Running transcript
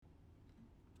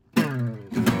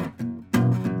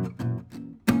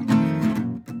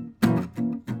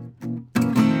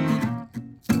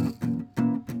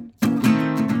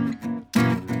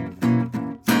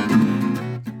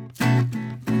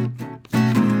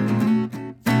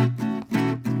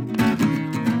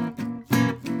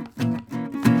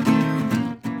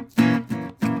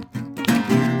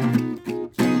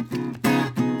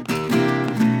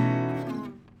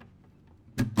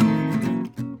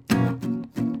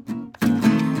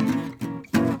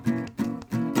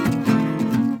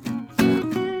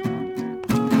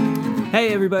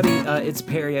Hey everybody, it's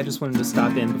Perry. I just wanted to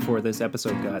stop in before this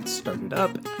episode got started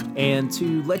up and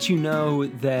to let you know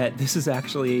that this is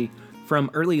actually from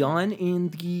early on in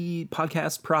the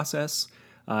podcast process.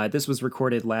 This was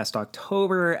recorded last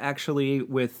October, actually,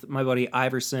 with my buddy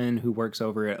Iverson, who works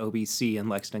over at OBC in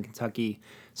Lexington, Kentucky.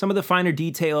 Some of the finer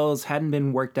details hadn't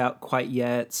been worked out quite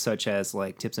yet, such as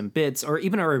like tips and bits, or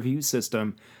even our review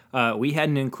system. We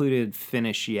hadn't included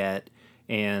finish yet,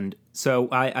 and so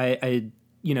I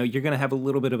you're going to have a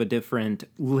little bit of a different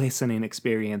listening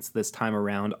experience this time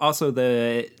around. Also,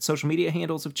 the social media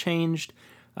handles have changed.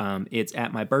 It's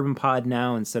at My Bourbon Pod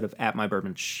now instead of at My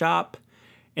Bourbon Shop.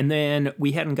 And then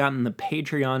we hadn't gotten the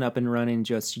Patreon up and running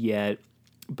just yet,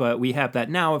 but we have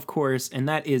that now, of course, and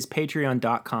that is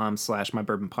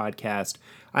patreon.com/mybourbonpodcast.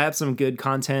 I have some good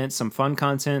content, some fun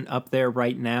content up there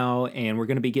right now, and we're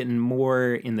going to be getting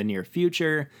more in the near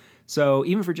future. So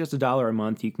even for just $1 a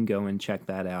month, you can go and check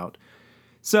that out.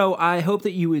 So I hope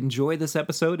that you enjoy this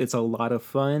episode. It's a lot of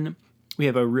fun. We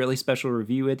have a really special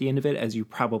review at the end of it, as you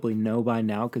probably know by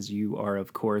now, because you are,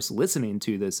 of course, listening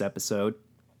to this episode.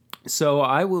 So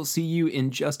I will see you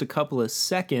in just a couple of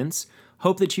seconds.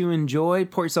 Hope that you enjoy.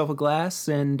 Pour yourself a glass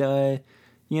and,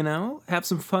 have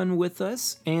some fun with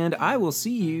us. And I will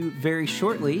see you very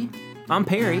shortly. I'm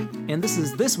Perry, and this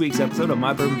is this week's episode of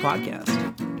My Bourbon Podcast.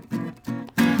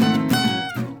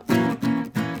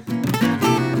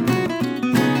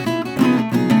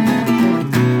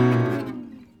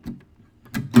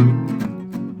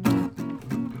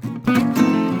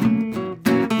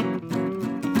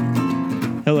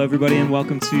 Hello, everybody, and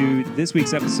welcome to this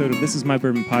week's episode of This Is My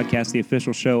Bourbon Podcast, the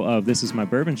official show of This Is My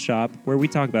Bourbon Shop, where we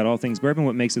talk about all things bourbon,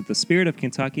 what makes it the spirit of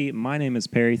Kentucky. My name is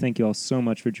Perry. Thank you all so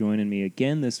much for joining me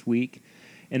again this week.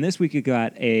 And this week we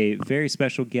got a very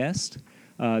special guest,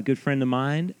 a good friend of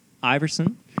mine,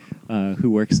 Iverson, who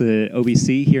works at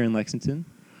OBC here in Lexington.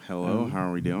 Hello, how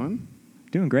are we doing?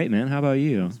 Doing great, man. How about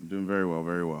you? I'm doing very well,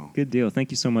 very well. Good deal.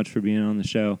 Thank you so much for being on the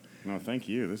show. No, thank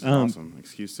you. This is awesome.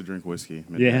 Excuse to drink whiskey.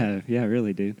 Midnight. Yeah,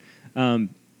 really, dude.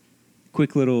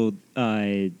 Quick little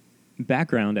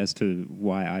background as to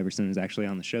why Iverson is actually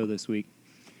on the show this week.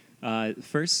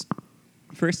 First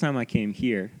time I came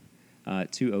here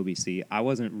to OBC, I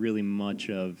wasn't really much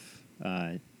of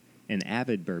an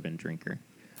avid bourbon drinker.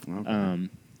 Okay.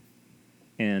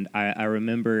 And I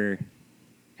remember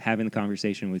having the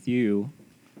conversation with you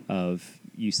of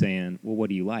you saying, well, what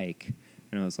do you like?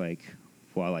 And I was like,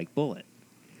 well, I like Bulleit.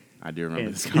 I do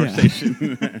remember this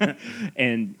conversation. Yeah.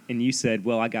 and you said,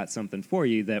 well, I got something for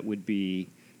you that would be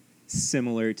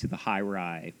similar to the high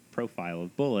rye profile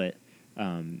of Bulleit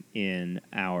in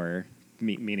our,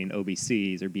 meaning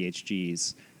OBC's or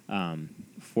BHG's,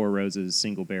 Four Roses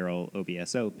single barrel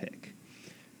OBSO pick.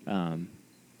 The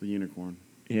unicorn.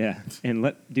 Yeah. And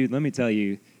let me tell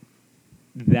you,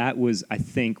 that was, I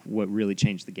think, what really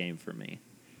changed the game for me.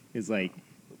 Is like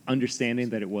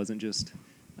understanding that it wasn't just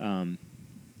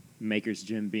Makers,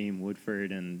 Jim Beam,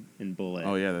 Woodford, and Bulleit.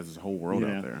 Oh, yeah, there's a whole world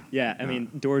out there. Yeah, I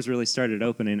mean, doors really started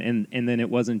opening, and then it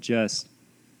wasn't just,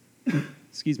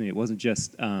 excuse me, it wasn't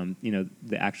just,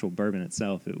 the actual bourbon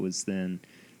itself. It was then,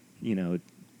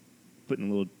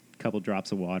 putting a couple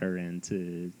drops of water in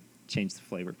to change the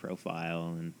flavor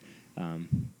profile. And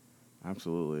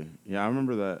Absolutely. Yeah, I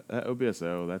remember that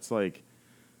OBSO, that's like,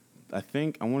 I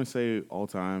think, I want to say all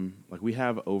time, like we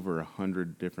have over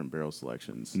 100 different barrel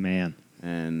selections. Man.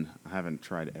 And I haven't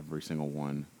tried every single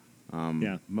one.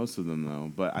 Most of them,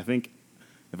 though. But I think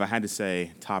if I had to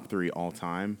say top 3 all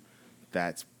time,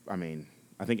 I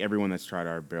think everyone that's tried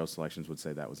our barrel selections would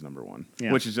say that was number 1.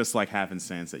 Yeah. Which is just like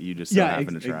happenstance that you just so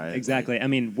happen to try it. Exactly. I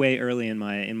mean, way early in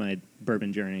my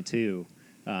bourbon journey, too.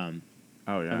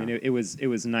 Oh, yeah. I mean, it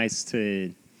was nice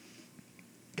to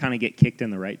kind of get kicked in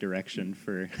the right direction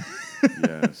for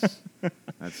yes,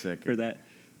 that's sick for that.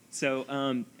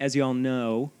 So as you all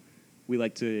know, we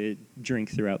like to drink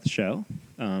throughout the show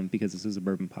because this is a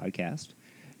bourbon podcast,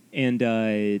 and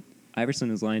Iverson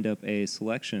has lined up a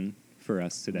selection for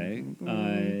us today.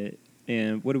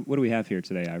 And what do we have here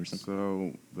today, Iverson?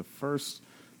 So the first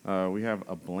we have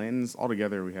a Blanton's.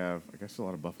 Altogether we have, I guess, a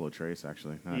lot of Buffalo Trace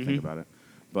actually. Now that I think about it.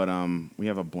 But we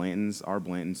have our Blanton's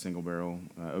single barrel,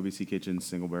 OBC Kitchen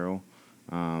single barrel.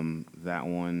 That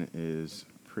one is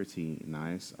pretty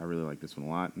nice. I really like this one a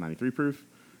lot, 93 proof.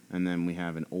 And then we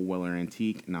have an Old Weller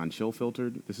Antique, non-chill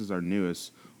filtered. This is our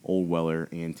newest Old Weller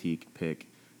Antique pick.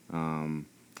 I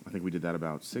think we did that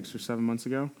about 6 or 7 months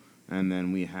ago. And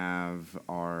then we have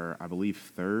our, I believe,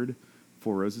 third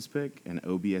Four Roses pick, an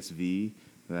OBSV.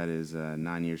 That is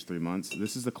 9 years, 3 months.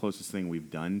 This is the closest thing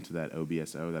we've done to that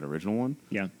OBSO, that original one.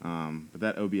 Yeah. But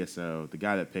that OBSO, the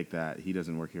guy that picked that, he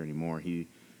doesn't work here anymore. He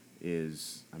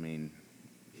is,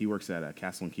 he works at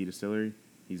Castle and Key Distillery.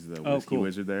 He's the Oh, whiskey cool.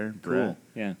 wizard there. Cool.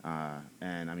 Brett. Yeah.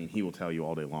 And I mean, he will tell you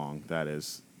all day long.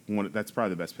 That's probably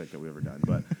the best pick that we've ever done.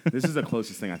 But this is the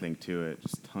closest thing I think to it.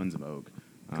 Just tons of oak.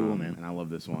 Cool, man. And I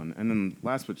love this one. And then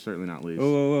last but certainly not least.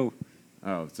 Whoa.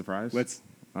 Oh, surprise?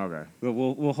 Okay.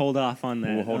 We'll hold off on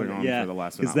that. We'll hold it on for the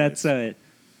last one. Because that's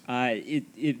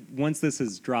once this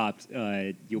is dropped,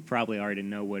 you'll probably already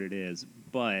know what it is.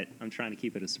 But I'm trying to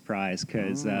keep it a surprise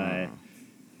because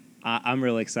I'm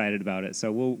really excited about it.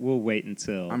 So we'll wait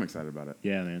until. I'm excited about it.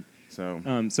 Yeah, man.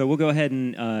 So we'll go ahead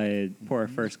and pour our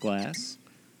first glass.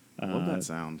 I love that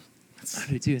sound. I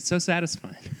do too. It's so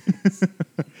satisfying.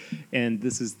 And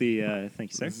this is the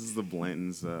thank you, sir. This is the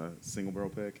Blanton's single barrel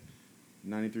pick,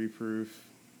 93 proof.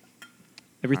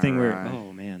 Everything Alright.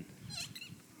 oh man.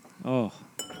 Oh,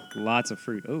 lots of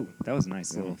fruit. Oh, that was a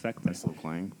nice little effect there. Nice little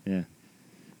clang. Yeah.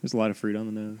 There's a lot of fruit on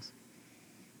the nose.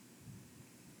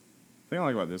 The thing I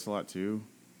like about this a lot too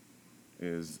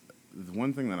is the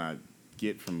one thing that I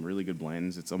get from really good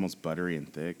blends, it's almost buttery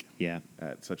and thick Yeah.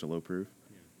 at such a low proof.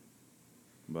 Yeah.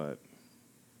 But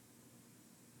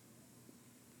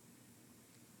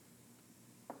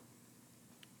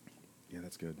yeah,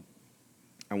 that's good.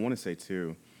 I want to say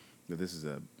too that this is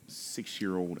a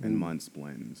 6-year-old and months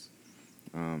blends.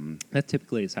 That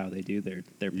typically is how they do their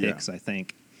Yeah. picks, I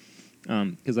think.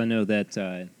 Because I know that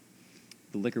the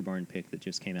Liquor Barn pick that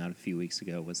just came out a few weeks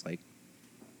ago was like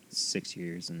 6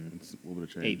 years and It's a little bit of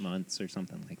change. 8 months or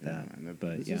something like that. and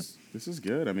But this is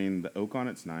good. I mean, the oak on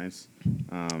it's nice.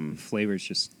 Flavors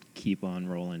just keep on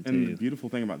rolling And the too. beautiful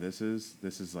thing about this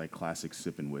is like classic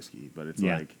sipping whiskey, but it's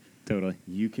Yeah. like Totally.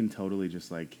 you can totally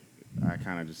just like, I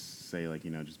kind of just say like,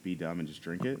 just be dumb and just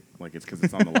drink it. Like it's because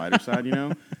it's on the lighter side,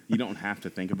 You don't have to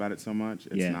think about it so much.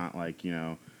 It's Yeah. not like,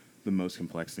 the most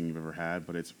complex thing you've ever had,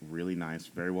 but it's really nice,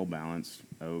 very well balanced,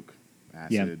 oak,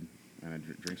 acid, and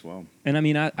it drinks well. And I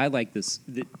mean, I like this.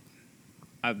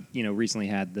 I've recently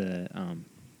had the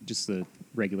just the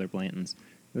regular Blantons.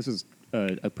 This is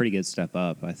a pretty good step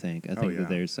up. I think. I think yeah. that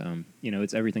there's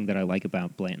it's everything that I like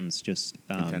about Blantons. Just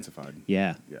Intensified.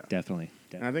 Yeah, Yeah. definitely.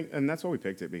 And that's why we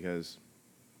picked it, because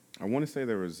I want to say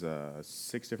there was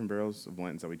 6 different barrels of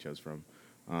Blanton's that we chose from,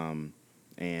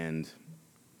 and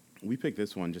we picked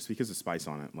this one just because of spice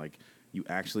on it. Like, you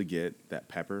actually get that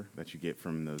pepper that you get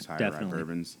from those higher rye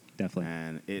bourbons. Definitely.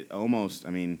 And it almost,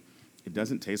 it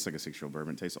doesn't taste like a 6-year-old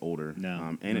bourbon. It tastes older.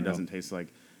 No, And not it at all. doesn't taste like,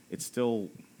 it's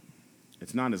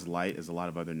not as light as a lot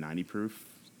of other 90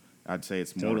 proof. I'd say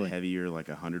it's more Totally. heavier, like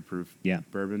a 100 proof Yeah.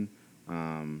 bourbon.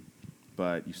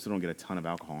 But you still don't get a ton of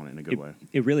alcohol in it in a good way.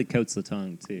 It really coats the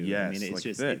tongue too. Yes, I mean, it's like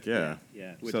just thick, yeah.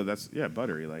 yeah. So that's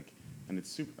buttery, like, and it's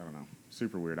super. I don't know,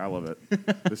 super weird. I love it.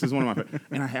 This is one of my,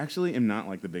 and I actually am not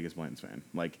like the biggest Blanton's fan.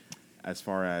 Like, as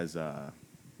far as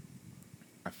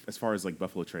like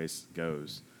Buffalo Trace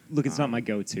goes. Look, it's not my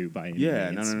go-to by any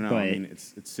Yeah, means. no. But I mean,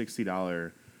 it's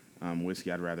 $60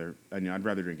 whiskey. I'd rather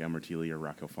drink Elmer T. Lee or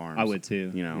Rock Hill Farms. I would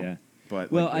too. Yeah.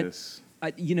 But Well, like this.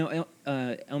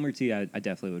 Elmer T. I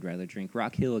definitely would rather drink.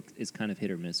 Rock Hill is kind of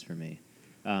hit or miss for me.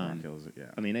 Rock Hill is, yeah.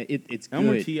 I mean, it's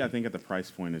Elmer good. T. I think at the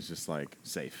price point is just like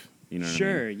safe. You know what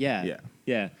Sure. I mean?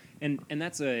 Yeah. And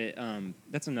that's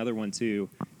that's another one too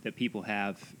that people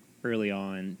have early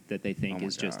on that they think Oh my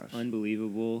is just gosh.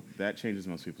 unbelievable. That changes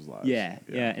most people's lives. Yeah,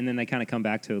 and then they kind of come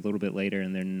back to it a little bit later,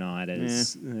 and they're not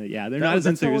as they're That not was,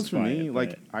 as that's how it was enthused for by me. it. Like,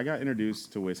 but- I got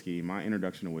introduced to whiskey. My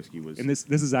introduction to whiskey was. and this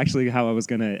is actually how I was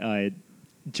gonna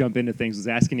jump into things. Was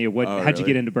asking you how'd you really?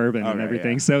 get into bourbon and Okay,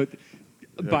 everything. yeah. So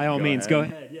by all go means, ahead. go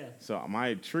ahead. Yeah. So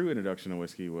my true introduction to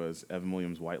whiskey was Evan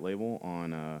Williams White Label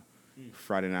on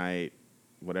Friday night,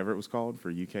 whatever it was called, for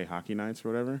UK hockey nights or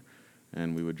whatever,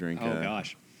 and we would drink. Oh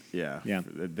gosh. Yeah. Yeah.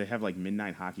 They have like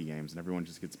midnight hockey games, and everyone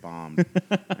just gets bombed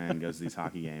and goes to these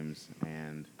hockey games.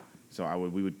 And so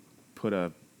we would put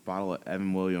a bottle of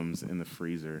Evan Williams in the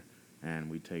freezer, and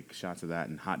we'd take shots of that.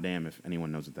 And hot damn if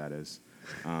anyone knows what that is.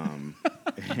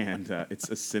 And it's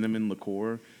a cinnamon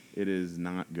liqueur. It is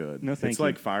not good. No, thank it's you.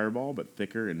 like Fireball, but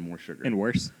thicker and more sugar. And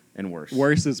worse. And worse.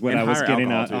 Worse is what and I was higher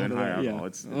getting alcohol, at. too, and off of higher that, yeah. alcohol.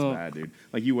 It's Oh. bad, dude.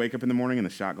 Like, you wake up in the morning and the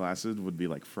shot glasses would be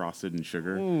like frosted and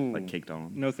sugar, Ooh. like caked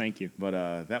on. No, thank you.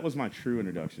 But that was my true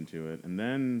introduction to it. And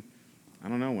then, I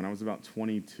don't know, when I was about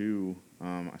 22,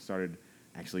 I started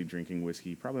actually drinking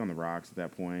whiskey, probably on the rocks at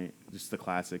that point. Just the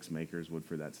classics, Makers,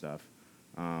 Woodford, that stuff.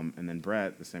 And then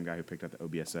Brett, the same guy who picked up the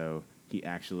OBSO, he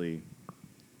actually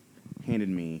handed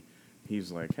me, he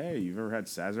was like, hey, you've ever had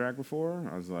Sazerac before?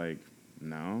 I was like,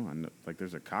 no, like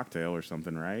there's a cocktail or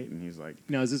something, right? And he's like,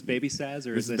 now, is this Baby Saz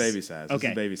or this is Baby Saz. Okay, This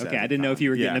is Baby Saz okay. I at didn't the know if time. you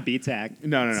were getting Yeah. a B-Tac.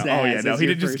 No. Saz Oh, yeah, no. as He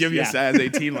your didn't just first- give me a yeah. Saz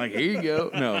 18, like, here you go.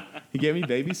 No. He gave me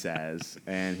Baby Saz,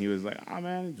 and he was like, oh,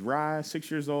 man, it's rye, 6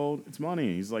 years old. It's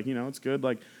money. He's like, it's good.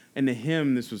 Like, and to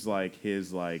him, this was like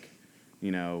his, like,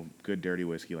 good dirty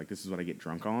whiskey. Like, this is what I get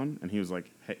drunk on. And he was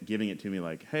like giving it to me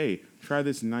like, hey, try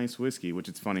this nice whiskey, which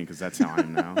it's funny because that's how I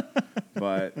am now.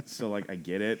 But so, like, I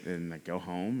get it, and I go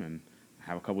home and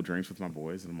have a couple drinks with my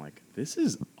boys, and I'm like, this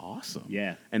is awesome.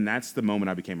 Yeah. And that's the moment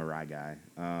I became a rye guy.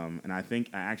 And I think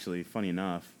I actually, funny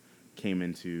enough, came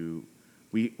into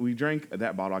we drank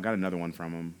that bottle. I got another one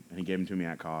from him, and he gave them to me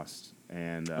at cost.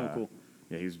 And cool.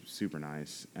 Yeah, he was super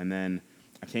nice. And then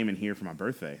I came in here for my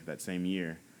birthday that same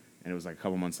year, and it was like a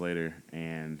couple months later,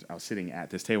 and I was sitting at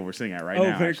this table we're sitting at right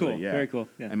now. Very actually. cool. Yeah. Very cool.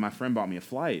 Yeah. And my friend bought me a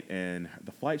flight, and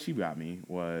the flight she got me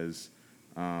was,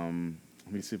 let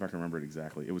me see if I can remember it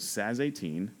exactly. It was Saz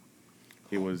 18.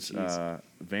 It was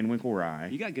Van Winkle Rye.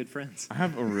 You got good friends. I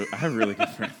have really good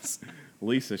friends.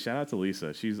 Lisa, shout out to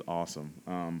Lisa. She's awesome.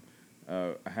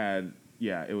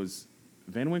 It was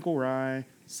Van Winkle Rye,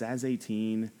 Saz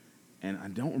 18, and I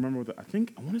don't remember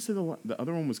I want to say the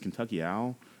other one was Kentucky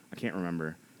Owl. I can't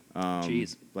remember.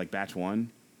 Jeez. Like batch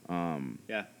 1.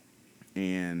 Yeah.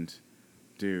 And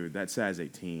dude, that Saz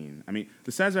 18. I mean,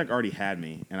 the Saz Rack already had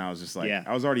me, and I was just like, Yeah.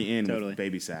 I was already in Totally. with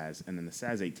Baby Saz, and then the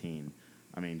Saz 18.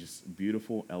 I mean, just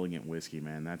beautiful, elegant whiskey,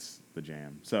 man. That's the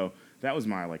jam. So that was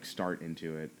my like start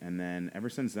into it, and then ever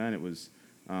since then, it was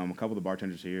a couple of the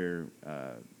bartenders here,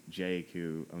 Jake,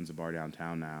 who owns a bar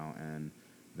downtown now, and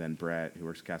then Brett, who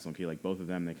works at Castle and Key. Like both of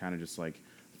them, they kind of just like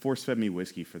force-fed me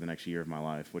whiskey for the next year of my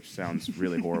life, which sounds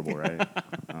really horrible, right?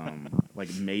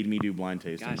 Like made me do blind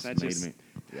tastings. Gosh,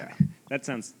 Yeah, that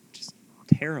sounds just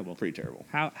terrible. pretty terrible.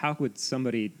 How would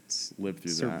somebody Live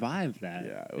through that. survive that?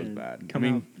 Yeah, it was and bad. Come I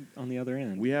mean, out on the other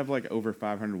end. We have like over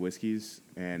 500 whiskeys,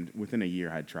 and within a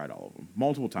year, I'd tried all of them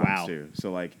multiple times Wow. too.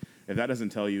 So like, if that doesn't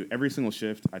tell you, every single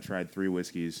shift, I tried 3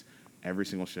 whiskeys every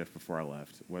single shift before I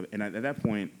left. And at that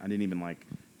point, I didn't even like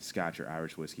Scotch or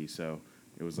Irish whiskey, so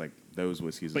it was like those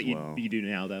whiskeys but as you well. you do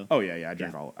now though. Oh yeah. I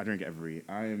drink Yeah. all. I drink every.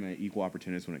 I am an equal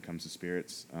opportunist when it comes to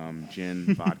spirits,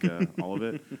 gin, vodka, all of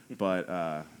it.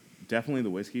 But definitely the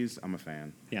whiskeys. I'm a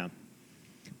fan. Yeah.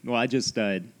 Well, I just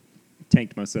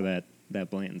tanked most of that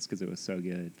Blanton's because it was so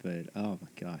good. But oh my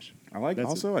gosh, I like. That's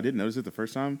Also, I didn't notice it the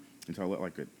first time until I let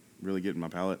like it really get in my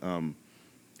palate.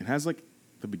 It has like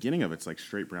the beginning of it's like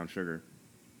straight brown sugar.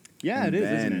 yeah, and it is,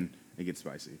 then isn't it? it gets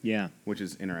spicy. Yeah. Which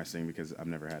is interesting because I've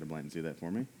never had a Blanton's do that for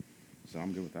me, so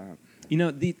I'm good with that. You know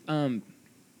the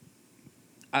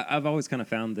I've always kind of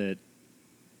found that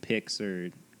picks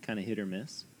are kind of hit or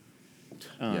miss.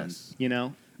 Yes. You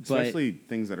know, Especially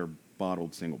things that are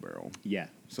bottled single barrel. but yeah,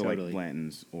 So totally. like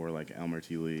Blanton's or like Elmer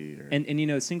T. Lee. Or, And you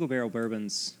know, single barrel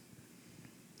bourbons.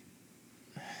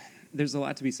 There's a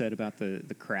lot to be said about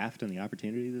the craft and the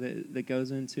opportunity that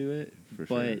goes into it. For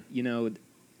but sure. you know,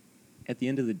 at the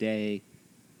end of the day,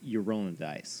 you're rolling the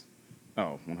dice.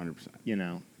 oh, 100%. You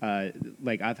know,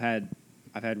 like I've had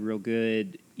real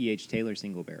good E.H. Taylor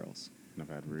single barrels, I've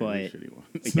had really but shitty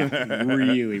ones. yeah,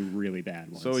 really really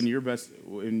bad ones. So in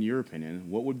your opinion,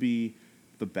 what would be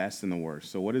the best and the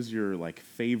worst? So what is your like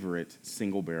favorite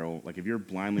single barrel? Like if you're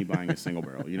blindly buying a single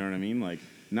barrel, you know what I mean? Like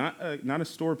not a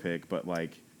store pick, but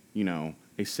like,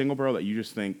 a single barrel that you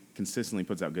just think consistently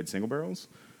puts out good single barrels.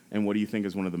 And what do you think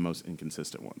is one of the most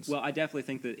inconsistent ones? well, I definitely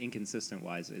think that inconsistent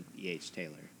wise, E.H.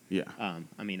 Taylor. yeah.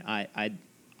 I mean, I've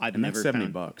And never that's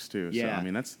 $70 found, too. Yeah.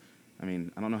 So I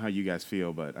mean, I don't know how you guys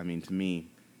feel, but I mean, to me,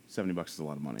 $70 is a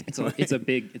lot of money. It's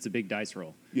a big dice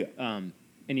roll. Yeah. And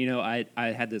you know, I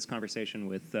had this conversation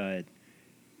with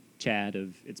Chad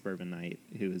of It's Bourbon Night,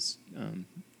 who has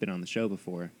been on the show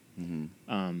before.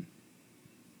 Mm-hmm.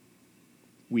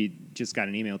 We just got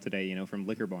an email today, you know, from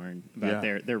Liquor Barn about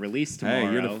Yeah. their release tomorrow.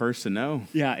 Hey, you're the first to know.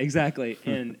 Yeah, exactly.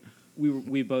 And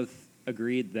we both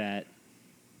agreed that,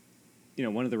 you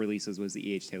know, one of the releases was the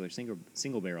E.H. Taylor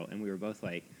single barrel, and we were both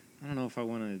like, I don't know if I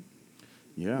want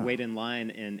to Yeah. wait in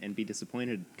line and be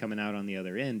disappointed coming out on the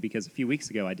other end, because a few weeks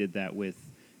ago I did that with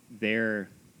their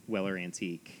Weller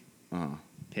Antique Uh-huh.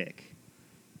 pick.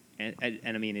 And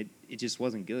I mean, it just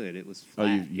wasn't good. It was Oh,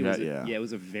 flat. you it was got- yeah. Yeah, it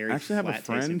was a very I actually have a flat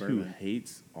tasting friend who bourbon.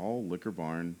 hates all Liquor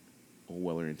Barn Old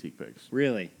Weller Antique picks.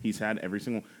 Really? He's had every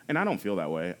single, and I don't feel that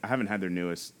way. I haven't had their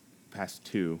newest past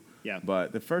 2. Yeah.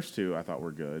 But the first 2 I thought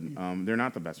were good. They're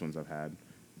not the best ones I've had,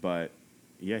 but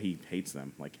yeah, he hates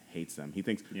them. Like hates them. He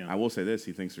thinks. Yeah. I will say this.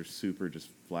 He thinks they're super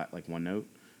just flat, like one note,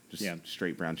 just Yeah.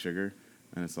 straight brown sugar.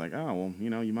 And it's like, oh well,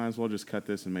 you might as well just cut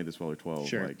this and make this Weller 12.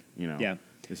 Sure. Like, Yeah.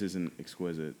 This isn't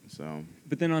exquisite. So,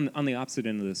 but then on the opposite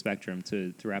end of the spectrum,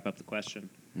 to wrap up the question,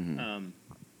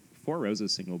 Four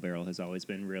Roses single barrel has always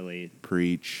been really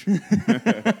preach.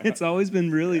 it's always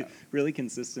been really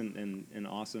consistent and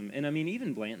awesome. And I mean,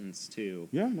 even Blanton's too.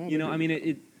 Yeah, no, you know, I mean,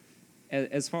 it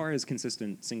as far as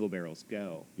consistent single barrels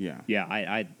go. Yeah,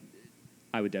 I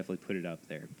would definitely put it up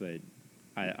there, but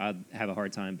I'd have a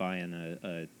hard time buying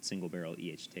a single barrel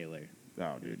E.H. Taylor.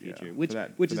 Oh, dude, yeah. Future,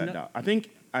 which is not. I think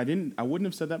I wouldn't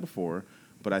have said that before,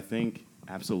 but I think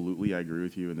absolutely I agree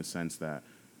with you in the sense that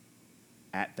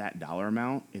at that dollar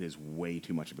amount, it is way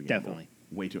too much of a gamble. Definitely.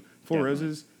 Way too. Four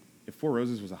Roses, if Four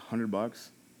Roses was $100,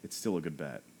 it's still a good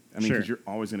bet. I mean, because you're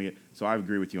always going to get. So I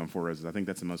agree with you on Four Roses. I think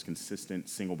that's the most consistent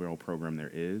single barrel program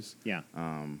there is. Yeah.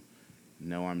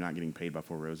 No, I'm not getting paid by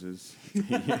Four Roses.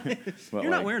 You're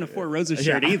not wearing a Four Roses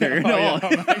shirt either.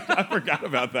 I forgot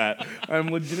about that. I'm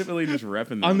legitimately just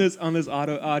repping them. on this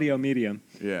audio medium.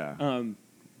 Yeah.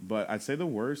 But I'd say the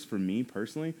worst for me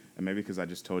personally, and maybe because I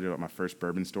just told you about my first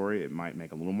bourbon story, it might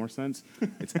make a little more sense.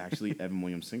 It's actually Evan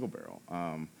Williams Single Barrel.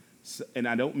 And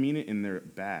I don't mean it in their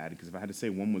bad, because if I had to say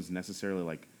one was necessarily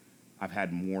like, I've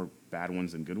had more bad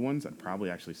ones than good ones, I'd probably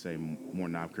actually say more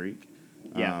Knob Creek.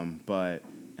 Yeah.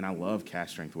 And I love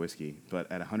cask strength whiskey,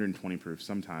 but at 120 proof,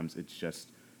 sometimes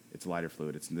it's lighter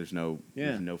fluid. There's no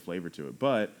flavor to it.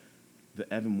 But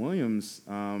the Evan Williams,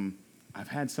 I've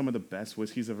had some of the best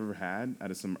whiskeys I've ever had out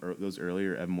of those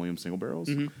earlier Evan Williams single barrels.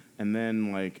 Mm-hmm. And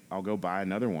then like I'll go buy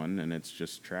another one and it's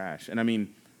just trash. And I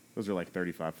mean, those are like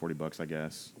 $35, $40, I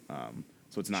guess.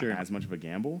 So it's not as much of a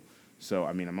gamble. So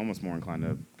I mean, I'm almost more inclined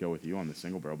to go with you on the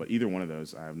single barrel. But either one of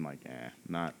those, I'm like,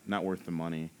 not worth the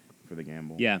money for the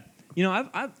gamble. Yeah, you know,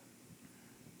 I've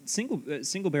single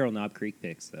barrel Knob Creek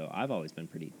picks though. I've always been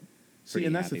pretty. See,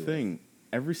 and that's the thing.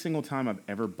 Every single time I've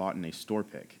ever bought in a store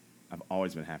pick, I've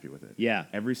always been happy with it. Yeah.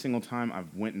 Every single time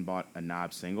I've went and bought a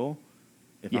knob single,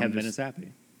 you haven't been as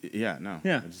happy. Yeah, no.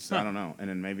 Yeah. I don't know. And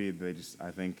then maybe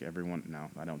I think everyone, no,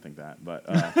 I don't think that. But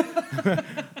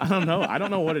I don't know. I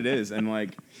don't know what it is. And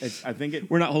like,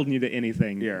 we're not holding you to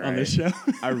anything on this show.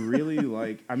 I really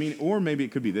or maybe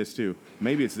it could be this too.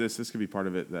 Maybe it's this. This could be part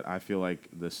of it, that I feel like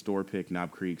the store pick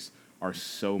Knob Creeks are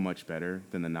so much better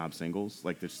than the knob singles,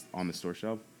 like this on the store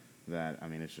shelf, that, I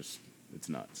mean, it's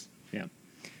nuts. Yeah.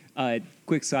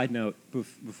 Quick side note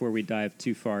before we dive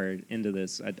too far into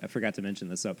this, I forgot to mention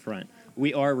this up front.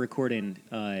 We are recording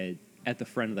at the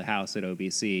front of the house at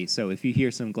OBC, so if you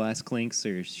hear some glass clinks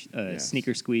or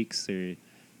sneaker squeaks or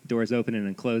doors opening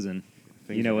and closing,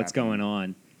 you know what's going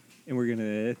on. And we're going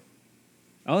to...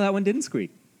 Oh, that one didn't squeak.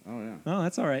 Oh, yeah. Oh,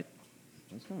 that's all right.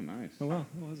 That's kind of nice. Oh, well,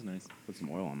 it was nice. Put some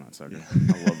oil on that sucker.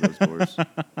 Yeah. I love those doors.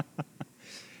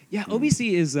 Yeah,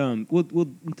 OBC is... We'll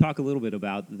talk a little bit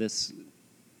about this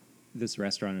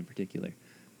restaurant in particular.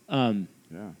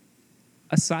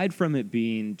 Aside from it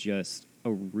being just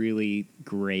a really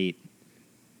great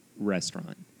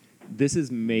restaurant, this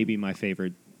is maybe my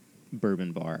favorite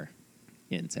bourbon bar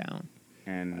in town.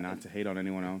 And not to hate on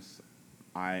anyone else,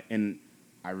 I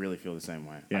really feel the same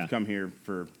way. Yeah. I've come here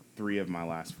for 3 of my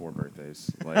last 4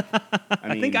 birthdays. Like,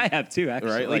 I think I have too,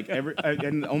 actually. Right? Like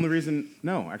and the only reason,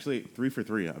 no, actually 3 for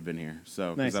 3 I've been here.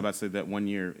 So because nice. I was about to say that one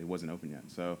year it wasn't open yet.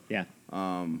 So yeah.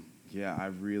 Yeah, I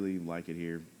really like it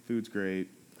here. Food's great.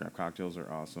 Craft cocktails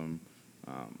are awesome.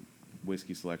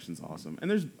 Whiskey selection's awesome.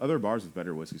 And there's other bars with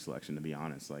better whiskey selection, to be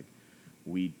honest. Like,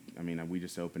 we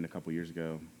just opened a couple years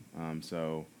ago.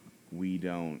 So we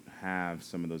don't have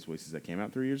some of those whiskeys that came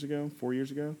out 4 years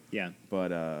ago. Yeah.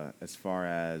 But as far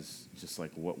as just,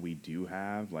 like, what we do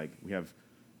have, like, we have,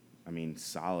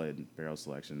 solid barrel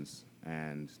selections.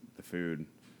 And the food,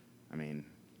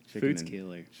 food's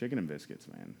killer. Chicken and biscuits,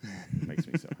 man. It makes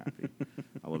me so happy.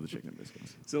 I love the chicken and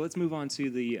biscuits. So let's move on to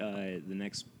the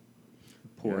next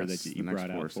pour that you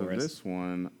brought out for us. This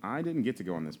one, I didn't get to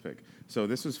go on this pick. So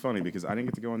this was funny because I didn't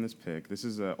get to go on this pick. This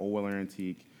is a Old Weller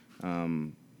Antique,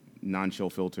 non-chill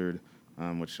filtered,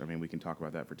 which, we can talk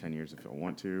about that for 10 years if you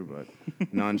want to,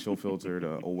 but non-chill filtered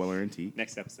Old Weller Antique.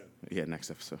 Next episode. Yeah,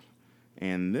 next episode.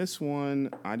 And this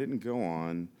one, I didn't go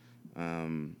on,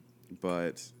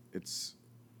 but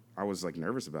I was like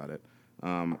nervous about it.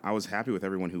 I was happy with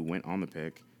everyone who went on the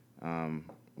pick. One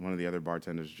of the other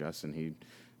bartenders, Justin, he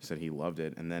said he loved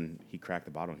it, and then he cracked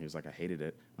the bottle and he was like, I hated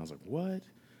it. And I was like, what?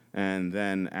 And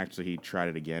then actually he tried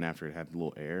it again after it had a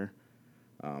little air.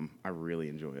 I really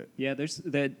enjoy it. Yeah, there's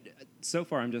that. So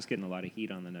far, I'm just getting a lot of heat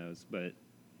on the nose, but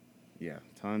yeah,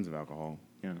 tons of alcohol.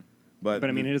 Yeah, but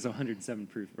it is 107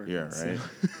 proof bourbon. Yeah, right. So.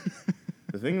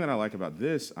 The thing that I like about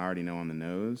this, I already know on the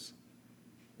nose,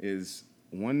 is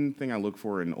one thing I look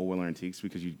for in Old Weller Antiques,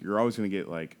 because you're always going to get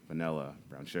like vanilla,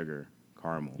 brown sugar,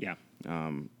 caramel. Yeah.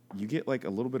 you get like a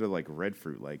little bit of like red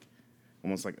fruit, like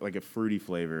almost like a fruity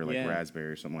flavor, like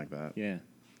raspberry or something like that. Yeah.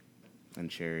 And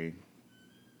cherry.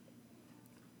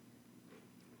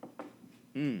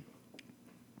 And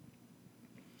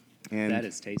that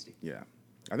is tasty. Yeah.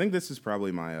 I think this is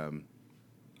probably my,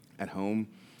 at home,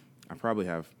 I probably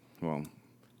have, well,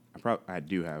 I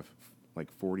do have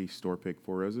like 40 store pick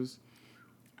Four Roses.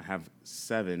 I have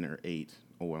 7 or 8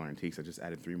 Old Weller Antiques. I just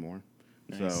added 3 more.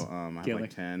 Nice. So I have like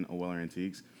 10 Old Weller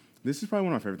Antiques. This is probably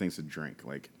one of my favorite things to drink.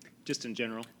 Like, just in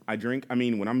general?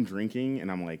 when I'm drinking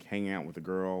and I'm like hanging out with a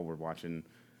girl, we're watching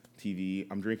TV,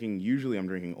 usually I'm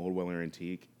drinking Old Weller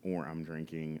Antique, or I'm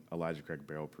drinking Elijah Craig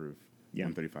Barrel Proof. Yeah.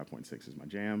 135.6 is my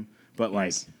jam. But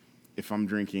Nice. like, if I'm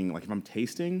drinking, like if I'm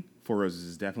tasting, Four Roses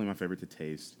is definitely my favorite to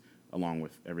taste, along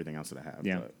with everything else that I have.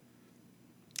 Yeah. But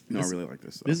no, I really like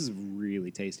this. This is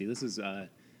really tasty. This is,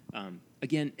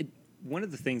 again, one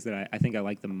of the things that I think I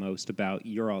like the most about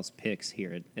your all's picks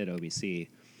here at OBC,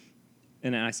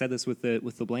 and I said this with the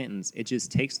Blantons, it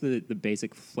just takes the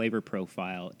basic flavor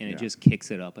profile and it just kicks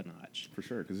it up a notch. For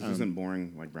sure, because this isn't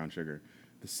boring like brown sugar.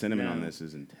 The cinnamon on this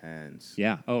is intense.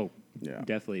 Yeah. Oh, yeah.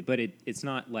 Definitely. But it's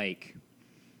not like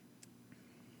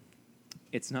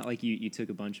you took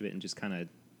a bunch of it and just kind of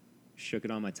shook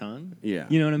it on my tongue. Yeah.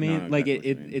 You know what I mean? No, like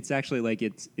exactly it's actually like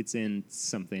it's in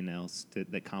something else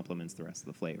that complements the rest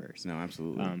of the flavors. No,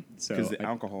 absolutely. So because the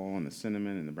alcohol and the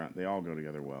cinnamon and the brown, they all go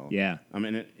together well. Yeah. I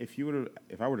mean, if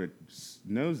I would have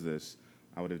knows this,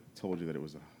 I would have told you that it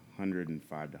was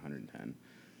 105 to 110.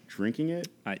 Drinking it,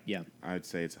 I'd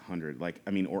say it's 100. Like,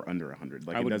 or under 100.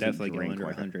 Like, I would it doesn't definitely go drink under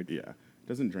like 100. Yeah, it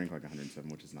doesn't drink like 107,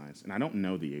 which is nice. And I don't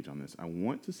know the age on this. I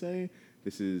want to say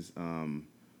this is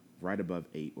right above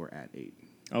 8 or at 8.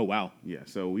 Oh, wow. Yeah,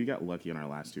 so we got lucky on our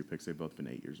last 2 picks. They've both been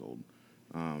 8 years old.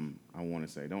 I want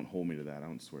to say, don't hold me to that. I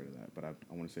don't swear to that, but I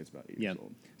want to say it's about 8 years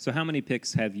old. So how many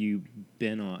picks have you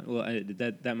been on? Well,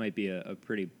 that might be a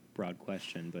pretty broad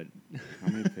question, but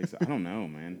how many picks? I don't know,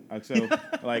 man. So,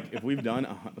 like, if we've done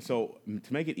so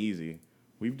to make it easy,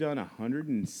 we've done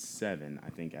 107, I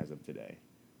think, as of today.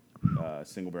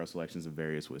 Single barrel selections of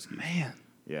various whiskeys. Man.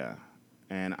 Yeah,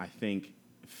 and I think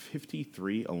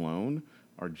 53 alone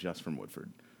are just from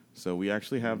Woodford. So we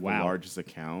actually have the largest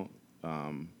account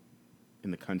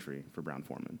in the country for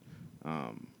Brown-Forman.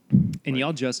 And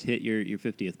y'all just hit your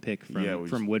 50th pick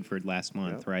from Woodford last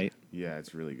month, right? Yeah,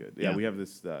 it's really good. Yeah, we have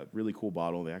this really cool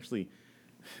bottle. They actually,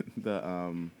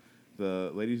 the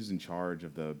lady who's in charge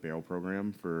of the barrel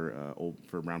program for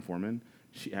Brown-Forman,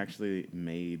 she actually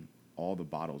made all the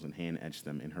bottles and hand etched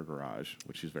them in her garage,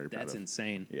 which she's very proud of. That's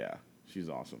insane. Yeah, she's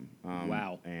awesome.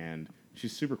 Wow. And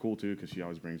she's super cool too, because she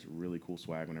always brings really cool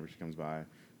swag whenever she comes by.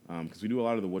 Because we do a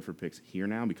lot of the Woodford picks here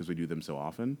now because we do them so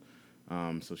often.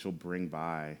 So she'll bring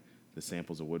by the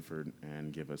samples of Woodford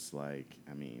and give us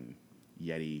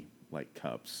Yeti like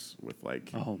cups with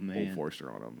like Old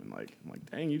Forester on them, and like I'm like,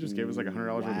 dang, you just gave us like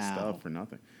 $100 worth of stuff for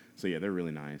nothing. So yeah, they're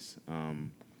really nice.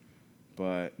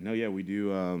 But no, yeah, we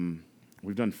do.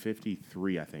 We've done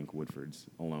 53, I think, Woodfords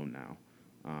alone now.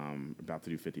 About to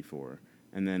do 54.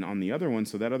 And then on the other one,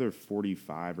 so that other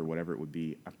 45 or whatever it would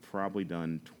be, I've probably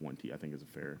done 20, I think is a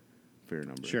fair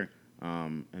number. Sure.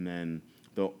 And then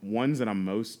the ones that I'm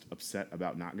most upset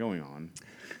about not going on,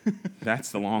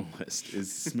 that's the long list,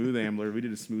 is Smooth Ambler. We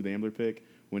did a Smooth Ambler pick,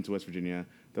 went to West Virginia.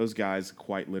 Those guys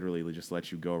quite literally just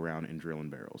let you go around and drill in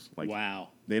barrels. Like, wow.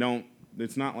 They don't,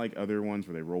 it's not like other ones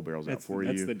where they roll barrels out for you.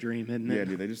 That's the dream, isn't it? Yeah,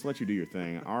 dude, they just let you do your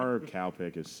thing. Our cow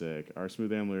pick is sick. Our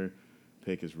Smooth Ambler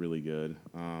pick is really good.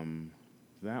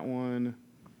 That one,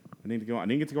 I didn't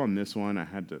get to go on this one.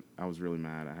 I was really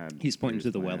mad. He's pointing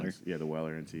to the plans. Weller. Yeah, the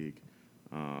Weller Antique.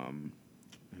 And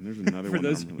there's another For one.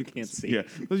 those who can't see. Yeah,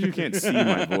 those of you who can't see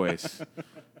my voice.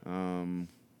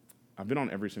 I've been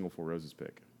on every single Four Roses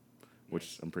pick,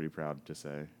 which I'm pretty proud to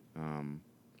say.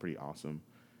 Pretty awesome.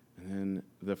 And then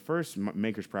the first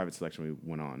Maker's Private Selection we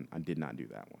went on, I did not do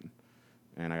that one.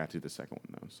 And I got to do the second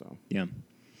one, though. So yeah.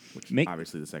 Which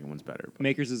obviously the second one's better. But.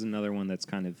 Makers is another one that's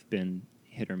kind of been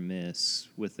hit or miss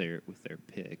with their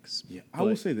picks. Yeah, I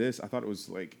will say this. I thought it was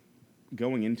like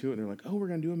going into it, they're like, "Oh, we're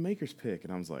gonna do a Maker's pick,"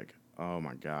 and I was like, "Oh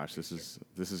my gosh, this is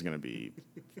gonna be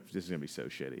so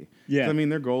shitty." Yeah, I mean,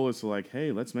 their goal is to like,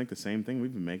 "Hey, let's make the same thing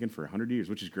we've been making for 100 years,"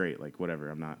 which is great. Like, whatever.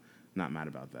 I'm not mad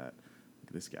about that. Look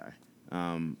at this guy.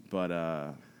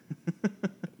 But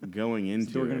going into is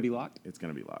the door gonna be locked? It's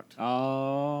gonna be locked.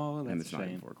 Oh, that's and it's a shame. not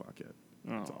even 4 o'clock yet.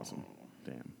 That's awesome.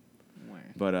 Damn.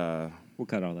 Where? But we'll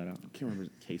cut all that out. I can't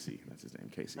remember Casey. That's his name,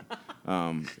 Casey.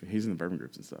 He's in the bourbon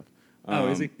groups and stuff.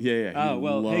 Is he? Yeah. Oh,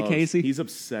 well, hey, Casey. He's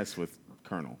obsessed with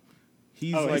Colonel.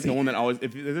 He's like the one that always,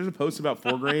 if there's a post about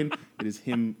 4 grain, it is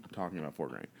him talking about 4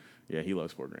 grain. Yeah, he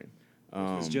loves 4 grain.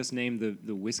 It's just named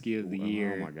the whiskey of the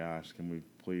year. Oh my gosh, can we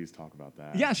please talk about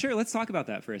that? Yeah, sure. Let's talk about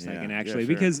that for a second, Yeah, actually,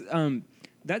 sure. because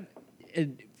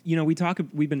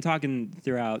we've been talking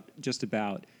throughout just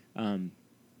about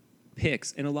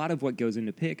picks, and a lot of what goes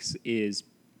into picks is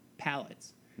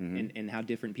palates and how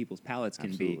different people's palates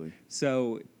can Absolutely. be.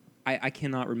 So I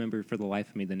cannot remember for the life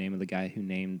of me the name of the guy who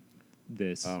named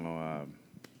this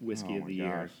whiskey of the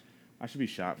year. I should be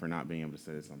shot for not being able to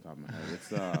say this on top of my head. It's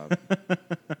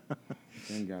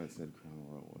same guy that said Crown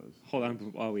Royal was. Hold on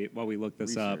while we look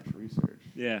this up. Research.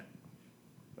 Yeah.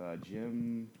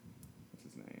 Jim, what's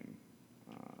his name?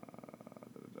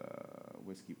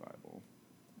 Whiskey Bible.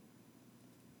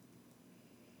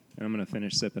 And I'm gonna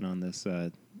finish sipping on this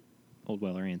Old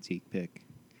Weller Antique pick.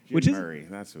 Jim Murray,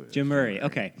 that's who it is. Jim Murray.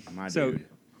 Okay. My so, dude.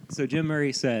 So Jim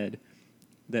Murray said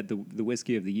that the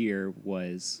whiskey of the year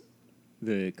was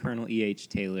the Colonel E.H.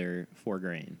 Taylor 4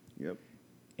 grain. Yep.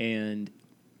 And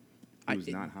He was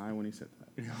not high when he said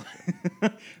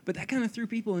that. But that kind of threw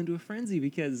people into a frenzy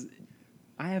because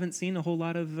I haven't seen a whole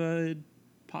lot of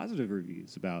positive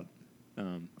reviews about,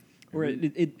 or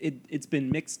it's been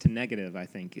mixed to negative. I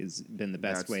think has been the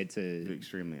best way to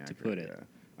extremely accurate, to put it. Yeah.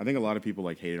 I think a lot of people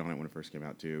hated on it when it first came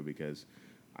out too, because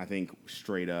I think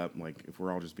straight up, if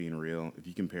we're all just being real, if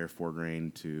you compare 4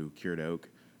 grain to cured oak,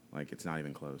 it's not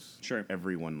even close. Sure.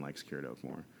 Everyone likes cured oak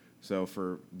more. So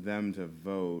for them to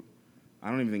vote, I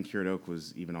don't even think cured oak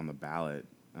was even on the ballot,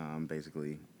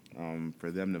 basically. For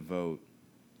them to vote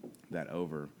that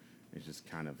over is just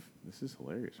kind of, this is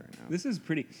hilarious right now. This is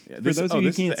pretty. Yeah, for those of you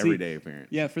who can't see, everyday appearance.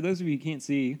 Yeah, for those of you who can't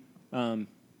see,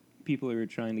 people are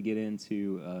trying to get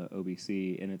into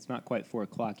OBC, and it's not quite 4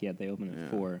 o'clock yet. They open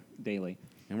at 4 daily.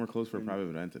 And we're closed for a private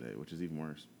event today, which is even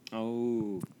worse.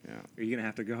 Oh. Yeah. Are you going to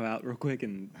have to go out real quick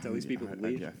and tell these people to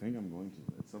leave? I think I'm going to.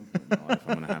 At some point in my life,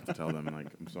 I'm going to have to tell them,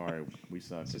 I'm sorry, we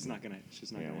suck. It's just not going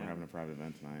to we're having a private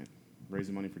event tonight.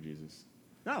 Raising money for Jesus.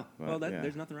 Oh, well,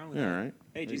 there's nothing wrong with that. Yeah, right.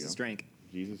 Hey, Jesus drank.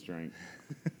 Jesus drank.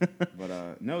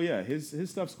 But, no, yeah, his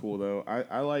stuff's cool, though.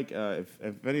 I like,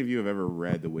 if any of you have ever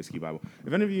read the Whiskey Bible,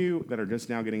 if any of you that are just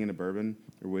now getting into bourbon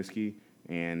or whiskey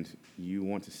and you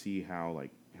want to see how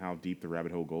deep the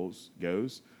rabbit hole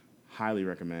goes, highly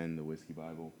recommend the Whiskey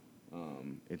Bible.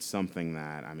 It's something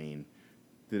that,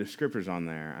 the descriptors on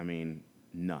there,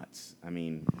 nuts.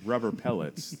 Rubber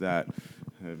pellets that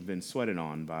have been sweated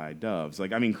on by doves.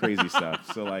 Crazy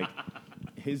stuff. So,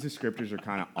 his descriptors are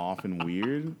kind of off and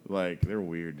weird. They're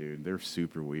weird, dude. They're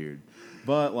super weird.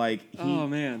 But, oh,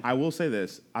 man. I will say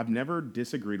this. I've never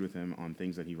disagreed with him on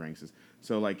things that he ranks as.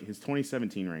 So, his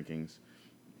 2017 rankings,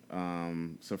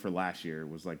 so for last year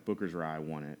was, Booker's Rye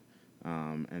won it.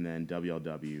 And then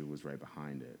WLW was right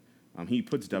behind it. He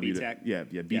puts BTAC?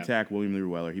 BTAC, William Lee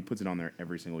Weller. He puts it on there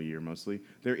every single year, mostly.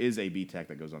 There is a BTAC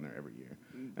that goes on there every year.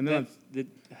 And then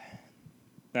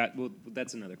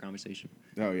that's another conversation.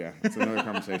 Oh yeah, it's another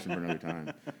conversation for another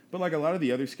time. But a lot of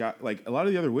the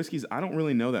other whiskeys, I don't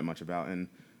really know that much about, and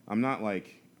I'm not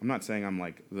saying I'm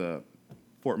the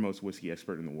foremost whiskey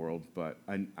expert in the world, but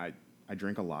I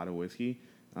drink a lot of whiskey,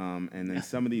 and then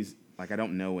some of these I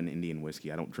don't know an Indian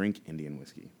whiskey. I don't drink Indian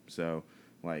whiskey, so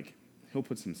he'll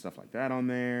put some stuff like that on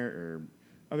there, or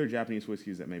other Japanese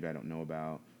whiskeys that maybe I don't know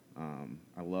about.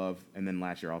 I love, and then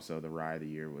last year also the Rye of the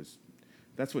Year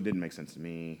that's what didn't make sense to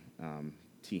me.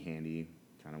 T. Handy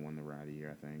kind of won the Rye of the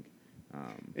Year, I think.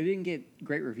 It didn't get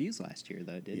great reviews last year,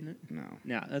 though, didn't it? No.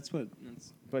 Yeah, that's.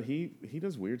 But he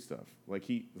does weird stuff.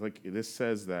 This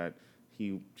says that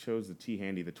he chose the T.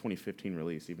 Handy, the 2015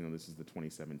 release, even though this is the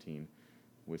 2017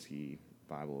 Whiskey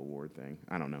Bible Award thing.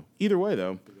 I don't know. Either way,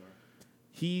 though.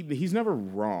 He's never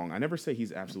wrong. I never say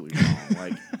he's absolutely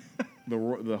wrong.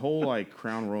 The whole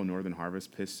Crown Royal Northern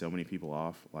Harvest pissed so many people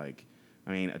off.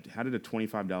 How did a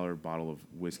 $25 bottle of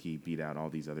whiskey beat out all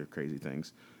these other crazy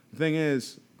things? The thing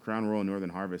is, Crown Royal Northern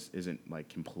Harvest isn't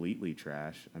completely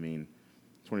trash.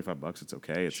 $25, it's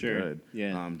okay. It's good.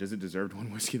 Yeah. Does it deserve to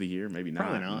win Whiskey of the Year? Maybe not.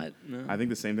 Probably not. No. I think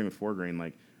the same thing with 4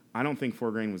 grain. I don't think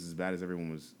 4 grain was as bad as everyone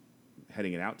was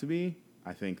heading it out to be.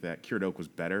 I think that cured oak was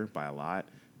better by a lot.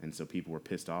 And so people were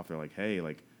pissed off. They're like, hey,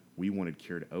 we wanted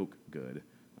cured oak good.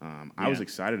 I was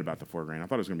excited about the 4 grain. I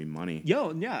thought it was going to be money.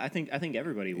 I think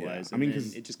everybody was.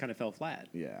 Because it just kind of fell flat.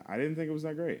 Yeah, I didn't think it was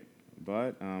that great.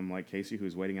 But Casey,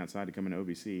 who's waiting outside to come into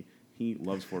OBC, he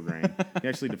loves 4 grain. He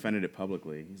actually defended it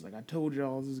publicly. He's like, I told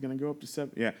y'all this is going to go up to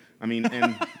 7. Yeah, and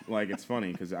it's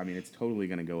funny because it's totally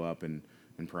going to go up in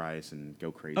price and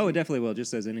go crazy. Oh, it definitely will.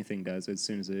 Just as anything does, as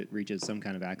soon as it reaches some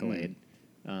kind of accolade.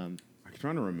 I'm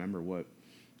trying to remember what.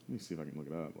 Let me see if I can look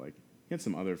it up. He had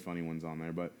some other funny ones on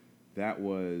there, but that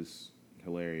was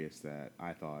hilarious that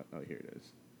I thought, oh, here it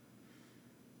is.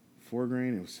 4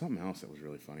 grain. It was something else that was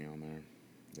really funny on there.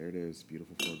 There it is,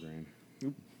 beautiful 4 grain.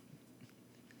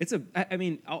 It's I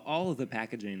mean, all of the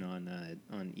packaging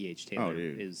on E.H. Taylor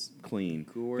is clean.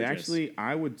 Gorgeous. They actually,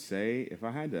 I would say, if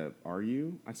I had to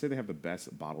argue, I'd say they have the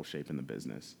best bottle shape in the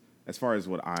business. As far as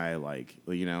what I like,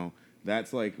 you know,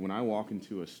 that's like when I walk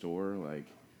into a store, like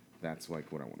that's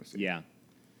like what I want to see. Yeah.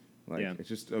 Like it's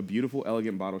just a beautiful,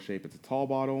 elegant bottle shape. It's a tall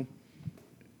bottle.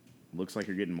 Looks like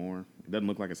you're getting more. It doesn't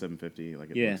look like a 750. Like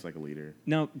it looks like a liter.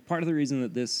 Now, part of the reason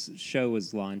that this show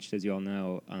was launched, as you all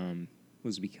know,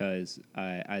 was because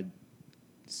I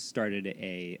started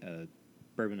a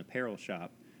bourbon apparel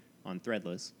shop on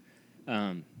Threadless,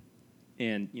 and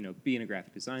you know, being a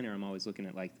graphic designer, I'm always looking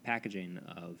at like the packaging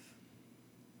of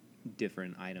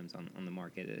different items on the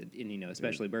market, and you know,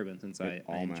 especially bourbon, since I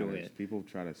enjoy it. People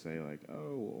try to say like,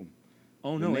 oh,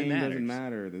 well, the no, name it matters. doesn't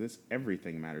matter. That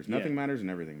everything matters. Nothing matters, and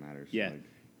everything matters. Yeah.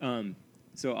 Like,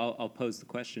 so I'll pose the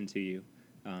question to you: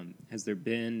 has there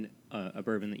been a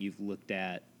bourbon that you've looked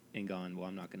at and gone, well,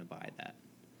 I'm not going to buy that,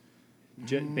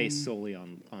 based solely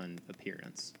on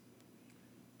appearance?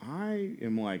 I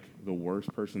am like the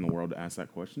worst person in the world to ask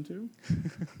that question to,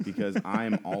 because I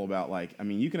am all about like, I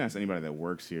mean, you can ask anybody that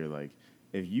works here. Like,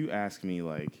 if you ask me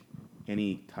like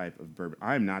any type of bourbon,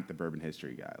 I'm not the bourbon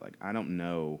history guy. Like, I don't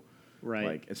know. Right.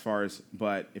 Like, as far as,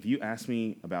 but if you ask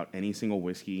me about any single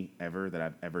whiskey ever that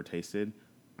I've ever tasted,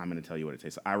 I'm going to tell you what it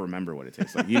tastes like. I remember what it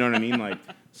tastes like. You know what I mean? Like,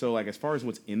 so, like, as far as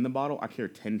what's in the bottle, I care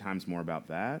 10 times more about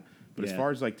that. But as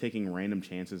far as, like, taking random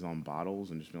chances on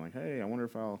bottles and just being like, hey, I wonder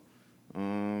if I'll,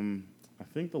 I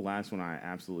think the last one I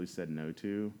absolutely said no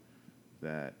to,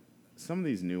 that some of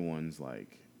these new ones,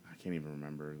 like, I can't even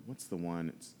remember. What's the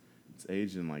one? It's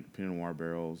aged in, like, Pinot Noir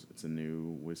barrels. It's a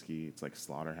new whiskey. It's, like,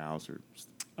 Slaughterhouse or...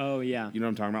 Oh, yeah. You know what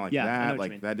I'm talking about? Like, I know that, what you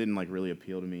like, mean. that didn't, like, really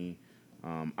appeal to me.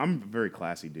 I'm a very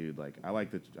classy dude. Like, I like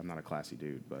the... I'm not a classy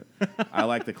dude, but I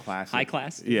like the classic... High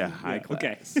class? Yeah, high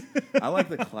class. Okay. I like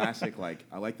the classic, like,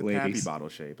 I like the Ladies. Pappy bottle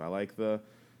shape. I like the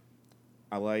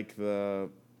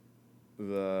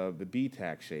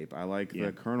B-Tac shape. I like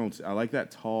the Colonel... I like that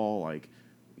tall, like,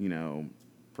 you know,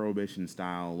 Prohibition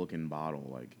style looking bottle.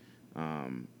 Like, I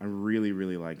really,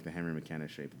 really like the Henry McKenna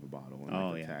shape of a bottle and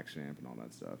like the tack stamp and all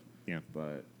that stuff. Yeah.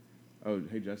 But, oh,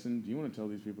 hey, Justin, do you want to tell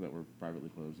these people that we're privately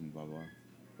closed and blah, blah, blah?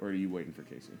 Or are you waiting for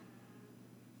Casey?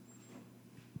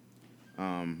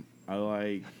 I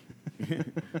like...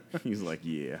 He's like,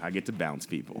 yeah, I get to bounce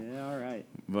people. Yeah, all right.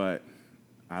 But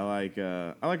I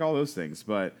like all those things.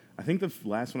 But I think the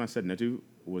last one I said no to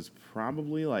was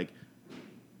probably like...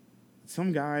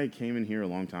 Some guy came in here a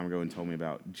long time ago and told me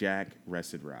about Jack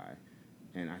Rested Rye.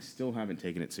 And I still haven't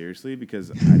taken it seriously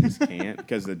because I just can't.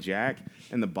 Because the Jack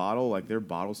and the bottle, like their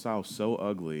bottle style is so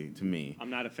ugly to me. I'm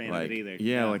not a fan like, of it either.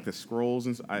 Yeah, like the scrolls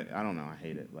and I don't know. I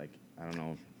hate it. Like, I don't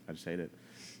know. I just hate it.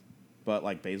 But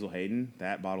like Basil Hayden,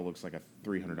 that bottle looks like a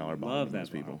 $300 bottle. Love to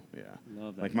most that people. bottle. Yeah.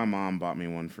 Love that. Like my mom bought me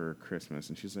one for Christmas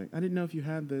and she's like, I didn't know if you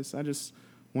had this. I just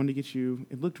wanted to get you.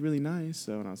 It looked really nice.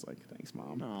 So, and I was like, thanks,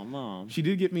 Mom. Oh, Mom. She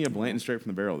did get me a Blanton straight from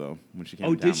the barrel, though, when she came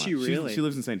Oh, to town. did she really? She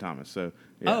lives in St. Thomas, so...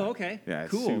 Yeah. Oh, okay. Yeah,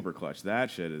 it's cool. super clutch. That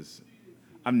shit is...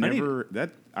 I've never...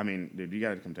 I mean, dude, you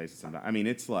gotta come taste it sometime. I mean,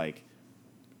 it's like...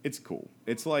 It's cool.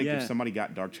 It's like if somebody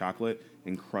got dark chocolate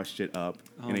and crushed it up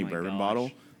in a bourbon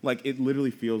bottle. Like, it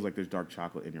literally feels like there's dark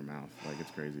chocolate in your mouth. Like,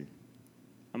 it's crazy.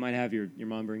 I might have your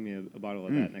mom bring me a bottle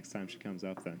of that next time she comes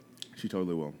up then. She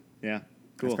totally will. Yeah.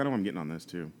 Cool. That's kind of what I'm getting on this,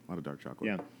 too. A lot of dark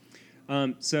chocolate. Yeah.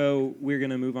 So we're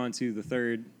going to move on to the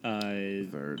third.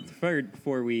 Third,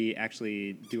 before we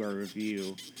actually do our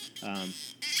review. A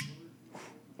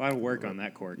lot of work on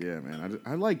that cork. Yeah, man.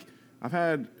 I've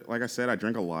had, like I said, I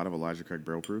drink a lot of Elijah Craig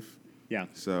Barrel Proof. Yeah.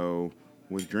 So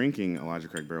with drinking Elijah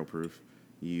Craig Barrel Proof,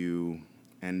 you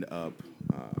end up,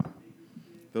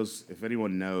 those, if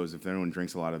anyone knows, if anyone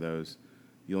drinks a lot of those,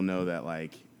 you'll know that,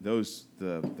 like, those,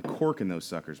 the cork in those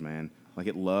suckers, man, like,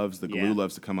 it loves, the glue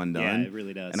loves to come undone. Yeah, it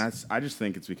really does. And I just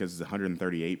think it's because it's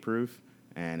 138 proof,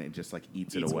 and it just, like,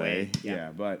 eats it away.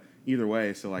 Yeah, but either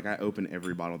way, so, like, I open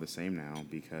every bottle the same now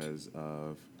because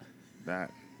of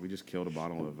that. We just killed a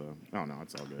bottle of, oh, no,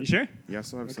 it's all good. You sure? Yeah, I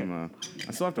still have some,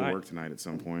 I still have to work tonight at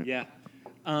some point. Yeah.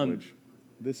 Which,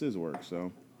 this is work,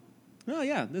 so. Oh,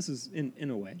 yeah, this is, in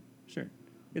a way, sure.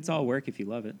 It's all work if you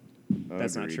love it.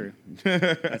 That's not true.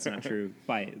 That's not true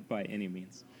by any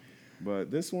means.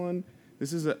 But this one,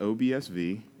 this is an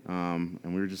OBSV, and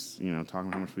we were just, you know, talking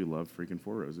about how much we love freaking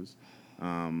Four Roses.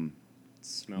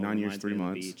 Smell 9 years, 3 me of the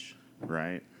months. beach.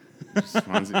 Right. Just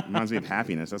reminds me of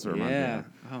happiness. That's what it reminds me of.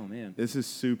 Oh, man. This is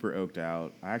super oaked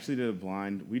out. I actually did a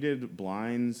blind. We did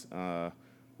blinds.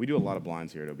 We do a lot of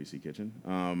blinds here at OBC Kitchen.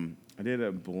 I did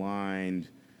a blind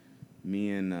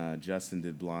me and Justin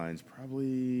did blinds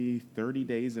probably 30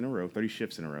 days in a row, 30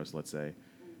 shifts in a row, so let's say.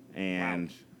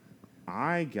 And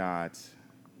I got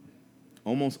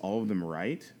almost all of them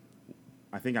right.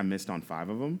 I think I missed on 5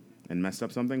 of them and messed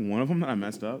up something. One of them that I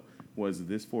messed up was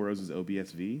this Four Roses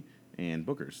OBSV and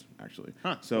Booker's, actually.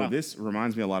 So this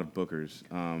reminds me a lot of Booker's.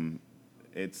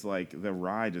 It's like the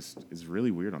rye just is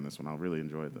really weird on this one. I'll really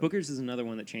enjoy it, though. Booker's is another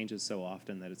one that changes so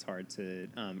often that it's hard to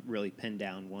really pin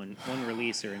down one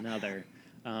release or another.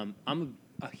 I'm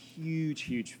a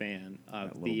huge fan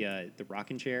of the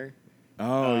Rockin' Chair.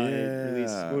 Oh,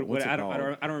 yeah. Release. What's it I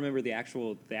called? don't remember the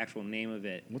actual name of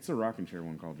it. What's the rocking chair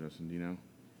one called, Justin? Do you know?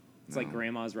 It's like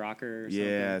Grandma's Rocker or something.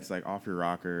 Yeah, it's like Off Your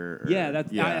Rocker.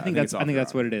 I think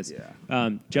that's what it is. Yeah.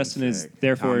 Justin is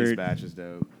therefore Tommy's batch is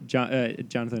dope.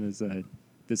 Jonathan is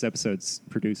this episode's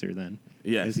producer then.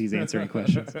 Yes. As he's answering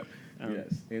questions.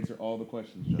 Yes. Answer all the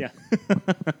questions, Justin.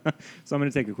 Yeah. So I'm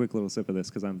going to take a quick little sip of this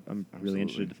because I'm really Absolutely.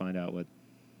 interested to find out what.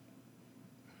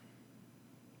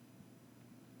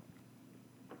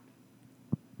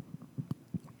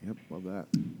 Yep, love that.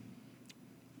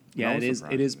 Yeah, That it was is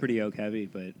surprising. pretty oak heavy,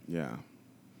 but Yeah.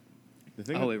 The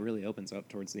thing it really opens up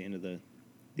towards the end of the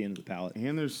palate.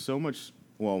 and there's so much.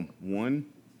 Well, one,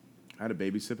 I had a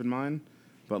baby sip in mine,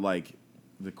 but like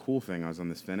the cool thing, I was on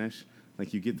this finish.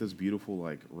 Like you get those beautiful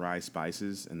like rye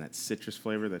spices and that citrus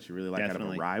flavor that you really like out of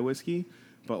Definitely. a rye whiskey.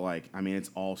 But like, I mean, it's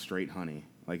all straight honey.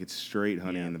 Like it's straight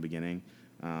honey in the beginning,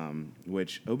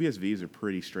 which OBSVs are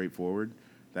pretty straightforward.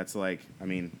 That's like, I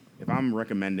mean, if I'm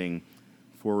recommending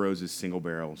Four Roses single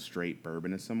barrel straight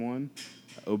bourbon to someone,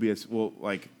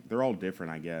 like they're all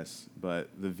different, I guess. But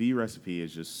the V recipe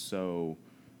is just so,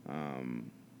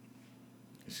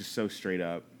 it's just so straight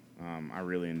up. I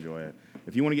really enjoy it.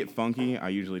 If you want to get funky, I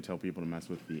usually tell people to mess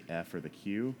with the F or the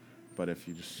Q. But if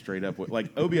you just straight up,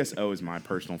 like OBSO is my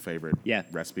personal favorite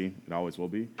recipe. It always will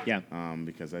be. Yeah.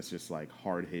 Because that's just like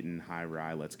hard hitting, high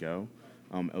rye, let's go.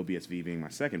 OBSV being my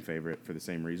second favorite for the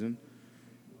same reason.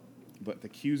 But the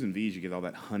Q's and V's, you get all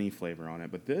that honey flavor on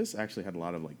it. But this actually had a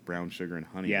lot of like brown sugar and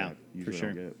honey. Yeah, that I usually for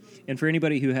sure. don't get. And for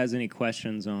anybody who has any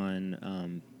questions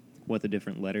on what the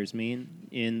different letters mean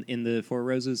in the Four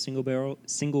Roses single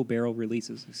barrel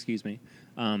releases, excuse me.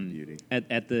 Beauty.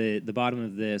 At the bottom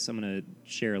of this, I'm going to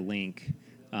share a link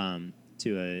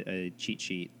to a cheat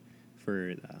sheet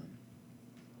for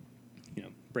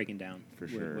breaking down For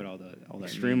sure. what all that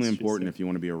Extremely means. important if you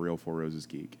want to be a real Four Roses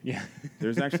geek. Yeah.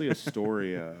 There's actually a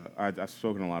story I've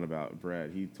spoken a lot about.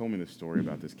 Brett, he told me this story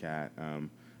about this cat,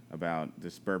 about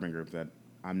this bourbon group that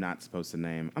I'm not supposed to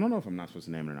name. I don't know if I'm not supposed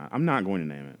to name it or not. I'm not going to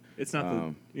name it. It's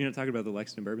not you're not talking about the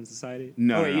Lexington Bourbon Society?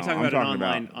 No, you're talking I'm about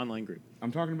talking an online group.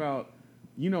 I'm talking about,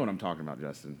 you know what I'm talking about,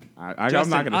 Justin. Justin, I'm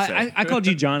not going to say. I called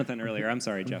you Jonathan earlier. I'm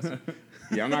sorry, Justin.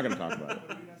 Yeah, I'm not going to talk about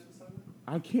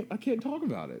it. I can't talk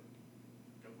about it.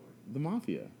 The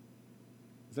Mafia.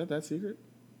 Is that secret?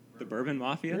 The Bourbon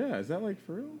Mafia? Yeah, is that like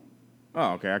for real?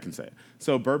 Oh, okay, I can say it.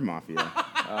 So, Bourbon Mafia.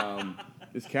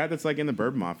 This cat that's like in the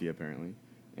Bourbon Mafia, apparently.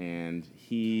 And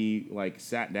he like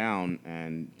sat down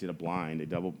and did not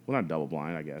a double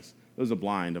blind, I guess. It was a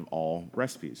blind of all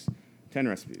recipes. 10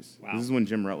 recipes. Wow. This is when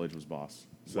Jim Rutledge was boss.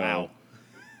 So, Wow.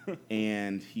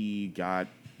 and he got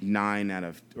 8 out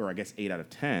of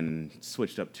 10, and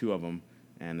switched up 2 of them.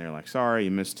 And they're like, sorry,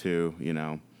 you missed 2,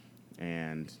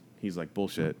 And he's like,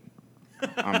 bullshit.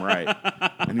 I'm right.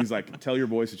 And he's like, tell your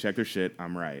boys to check their shit.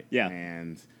 I'm right. Yeah.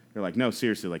 And they're like, no,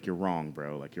 seriously, like, you're wrong,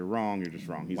 bro. Like, you're wrong. You're just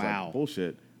wrong. He's like,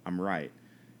 bullshit. I'm right.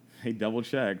 They double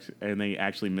checked, and they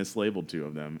actually mislabeled 2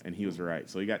 of them, and he was right.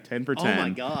 So he got 10 for 10. Oh, my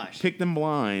gosh. Picked them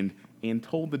blind and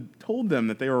told them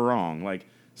that they were wrong. Like,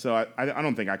 so I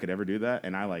don't think I could ever do that,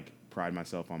 and I, like, pride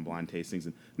myself on blind tastings.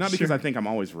 And not because I think I'm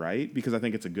always right, because I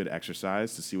think it's a good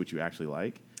exercise to see what you actually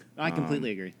like. I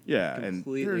completely agree. Yeah,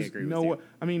 completely and there's agree with you.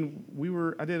 I mean, we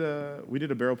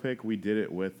did a barrel pick. We did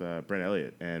it with Brent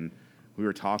Elliott, and we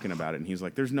were talking about it. And he's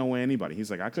like, "There's no way anybody."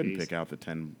 He's like, "I couldn't pick out the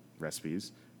 10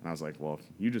 recipes." And I was like, "Well,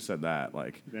 you just said that,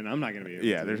 like." Then I'm not gonna be able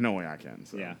Yeah, to. there's no way I can.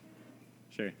 So. Yeah,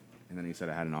 sure. And then he said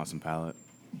I had an awesome palate.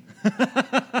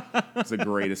 It's the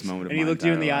greatest moment of my And he looked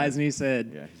you in the entire life. eyes and he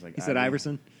said, Yeah, he's like, he said,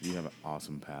 Iverson, you have an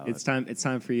awesome palate. it's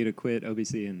time for you to quit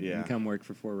OBC and come work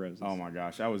for Four Roses. Oh my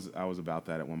gosh, I was about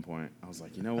that at one point. I was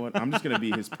like, you know what? I'm just gonna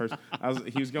be his person.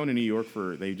 He was going to New York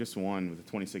they just won with the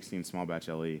 2016 Small Batch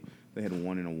LE. They had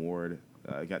won an award,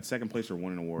 got second place or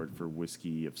won an award for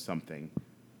whiskey of something.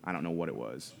 I don't know what it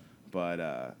was,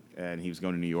 but and he was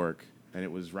going to New York, and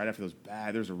it was right after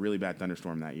there was a really bad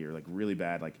thunderstorm that year, like really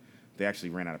bad, like they actually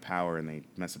ran out of power and they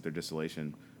messed up their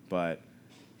distillation, but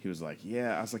he was like,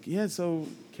 yeah. I was like, yeah, so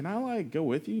can I, like, go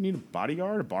with you? You need a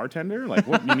bodyguard, a bartender? Like,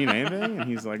 what, you need anything? And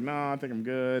he's like, no, I think I'm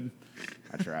good.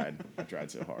 I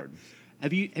tried so hard.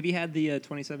 Have you had the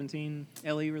 2017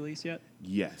 LE release yet?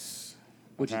 Yes.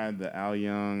 I've had the Al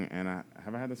Young, and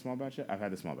have I had the small batch yet? I've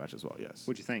had the small batch as well, yes.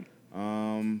 What'd you think?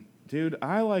 Dude,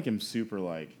 I like him super,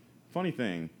 like, funny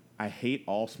thing, I hate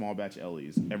all small batch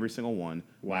LEs, every single one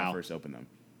when I first opened them.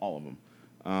 All of them.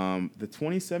 The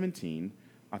 2017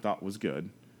 I thought was good.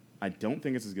 I don't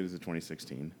think it's as good as the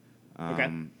 2016.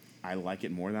 Okay. I like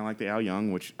it more than I like the Al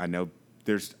Young, which I know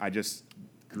I just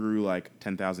grew like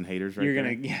 10,000 haters right You're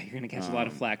there. you're gonna catch a lot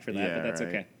of flack for that, but that's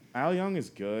okay. Al Young is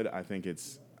good. I think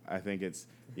it's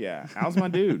Al's my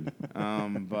dude.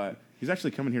 But he's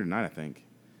actually coming here tonight, I think.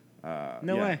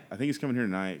 No way. I think he's coming here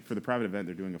tonight for the private event.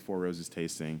 They're doing a Four Roses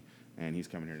tasting, and he's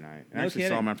coming here tonight. I actually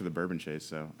saw him after the bourbon chase,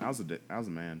 so Al's a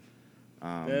man.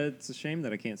 It's a shame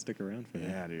that I can't stick around for that.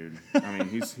 Yeah, dude. I mean,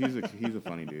 he's a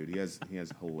funny dude. He has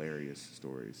hilarious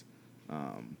stories.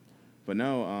 But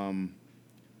no,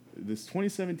 this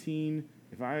 2017,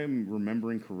 if I'm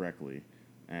remembering correctly,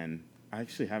 and I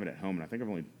actually have it at home, and I think I've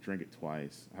only drank it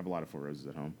twice. I have a lot of Four Roses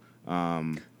at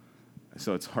home.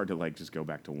 So it's hard to like just go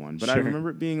back to one. But I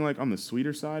remember it being like on the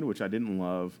sweeter side, which I didn't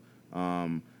love.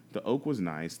 The oak was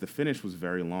nice. The finish was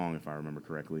very long, if I remember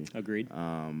correctly. Agreed.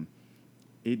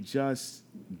 It just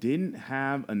didn't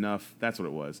have enough. That's what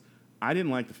it was. I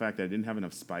didn't like the fact that it didn't have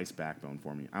enough spice backbone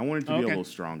for me. I wanted it to be a little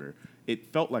stronger.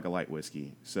 It felt like a light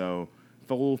whiskey, so it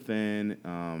felt a little thin.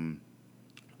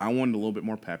 I wanted a little bit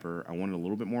more pepper. I wanted a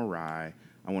little bit more rye.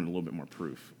 I wanted a little bit more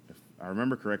proof. If I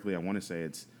remember correctly, I want to say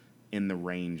it's in the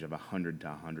range of 100 to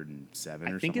 107 or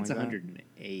something like that. I think it's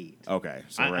 108. Okay,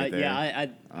 so right there. Yeah,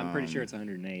 I'm pretty sure it's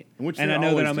 108. Which and I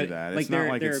know that I'm that. Like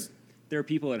there are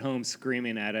people at home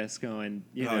screaming at us, going,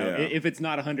 if it's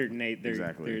not 108, they're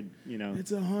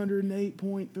it's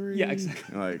 108.3. Yeah,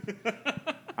 exactly. Like,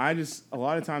 a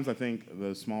lot of times I think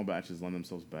those small batches lend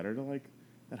themselves better to like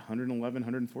that 111,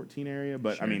 114 area.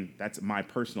 But I mean, that's my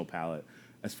personal palate.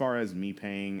 As far as me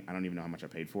paying, I don't even know how much I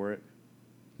paid for it.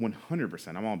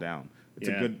 100%, I'm all down. It's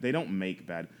a good. They don't make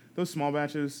bad. Those small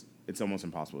batches, it's almost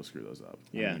impossible to screw those up.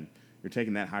 Yeah, I mean, you're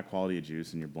taking that high quality of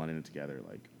juice and you're blending it together.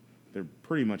 Like, they're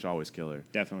pretty much always killer.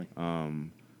 Definitely.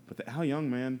 But the Al Young,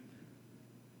 man,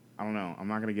 I don't know. I'm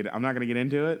not gonna get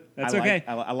into it. That's okay.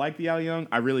 I like the Al Young.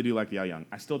 I really do like the Al Young.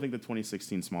 I still think the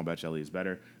 2016 small batch LE is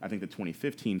better. I think the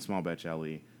 2015 small batch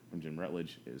LE from Jim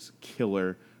Rutledge is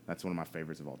killer. That's one of my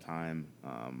favorites of all time.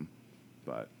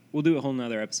 But we'll do a whole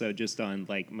nother episode just on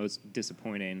like most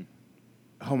disappointing.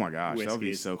 Oh my gosh, whiskeys. That would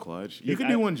be so clutch. You could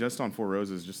do one just on Four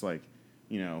Roses, just like,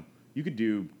 you could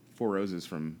do Four Roses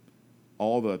from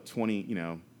all the 20,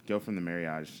 go from the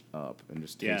marriage up and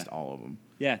just taste all of them.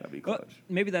 Yeah, that'd be clutch. Well,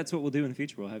 maybe that's what we'll do in the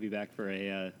future. We'll have you back for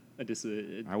a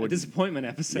disappointment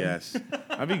episode. Yes,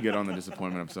 I'd be good on the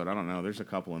disappointment episode. I don't know. There's a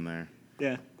couple in there.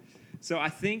 Yeah. So I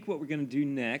think what we're going to do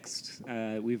next,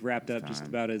 we've wrapped up just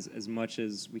about as much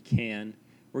as we can.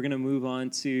 We're going to move on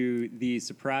to the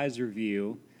surprise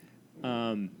review.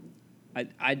 I'm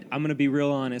going to be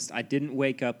real honest. I didn't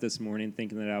wake up this morning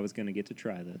thinking that I was going to get to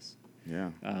try this.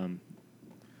 Yeah.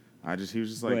 I was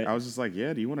just like,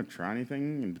 yeah, do you want to try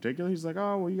anything in particular? He's like,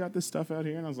 oh, well, you got this stuff out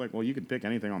here. And I was like, well, you can pick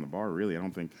anything on the bar, really. I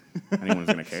don't think anyone's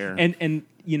going to care. And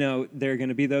there are going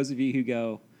to be those of you who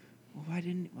go, well, why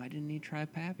didn't he try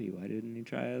Pappy? Why didn't he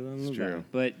try it? It's true.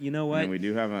 But you know what? I mean, we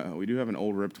do have an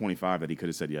old Rip 25 that he could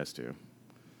have said yes to.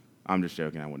 I'm just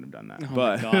joking. I wouldn't have done that. Oh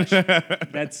but my gosh,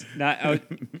 that's not.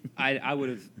 I would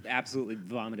have absolutely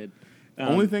vomited. The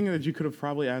only thing that you could have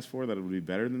probably asked for that would be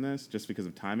better than this, just because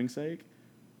of timing's sake,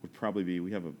 would probably be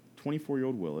we have a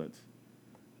 24-year-old Willet.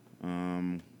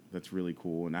 That's really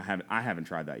cool, and I haven't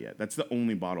tried that yet. That's the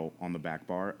only bottle on the back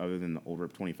bar, other than the old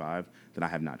Rip 25, that I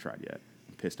have not tried yet.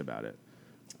 I'm pissed about it.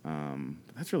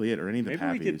 But that's really it, or any of the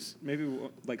Pappies. Maybe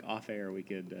like off air we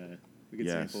could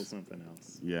sample something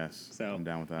else. Yes, so I'm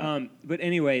down with that. But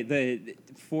anyway,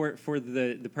 for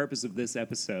the purpose of this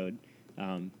episode,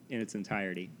 in its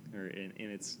entirety, or in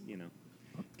its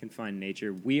confined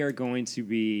nature, we are going to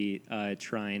be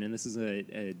trying, and this is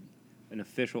an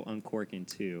official uncorking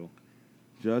too.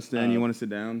 Justin, you want to sit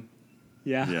down?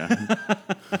 Yeah.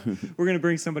 We're going to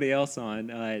bring somebody else on,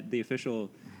 the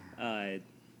official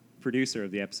producer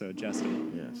of the episode,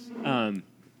 Justin. Yes.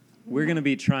 We're going to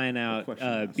be trying out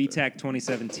BTAC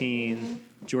 2017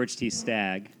 George T.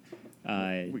 Stagg.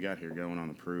 What we got here going on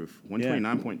the proof?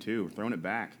 129.2. We're throwing it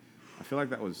back. I feel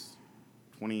like that was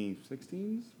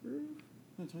 2016's proof?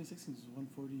 No, 2016 was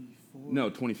 144. No,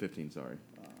 2015, sorry.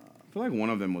 I feel like one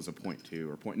of them was a 0.2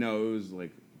 or point. No, it was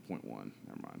like 0.1.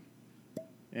 Never mind.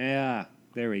 Yeah,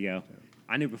 there we go.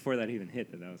 I knew before that even hit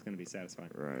that was going to be satisfying.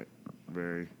 Right.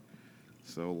 Very.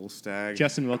 So a little stag.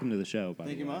 Justin, welcome to the show. By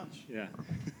Thank the you way. much. Yeah.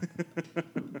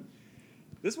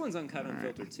 This one's uncut,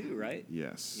 unfiltered too, right?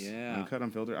 Yes. Yeah. Uncut,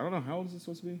 unfiltered. I don't know, how old is it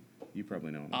supposed to be? You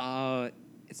probably know.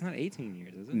 It's not 18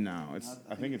 years, is it? No, it's.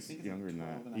 I think it's it's younger like than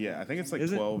 12 that. and a Yeah, half. I think it's like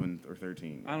Is it? 12 or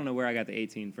 13. I don't know where I got the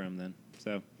 18 from then.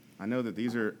 So I know that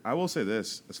these are. I will say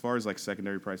this: as far as like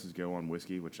secondary prices go on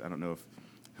whiskey, which I don't know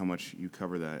how much you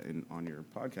cover that on your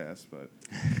podcast, but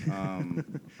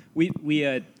we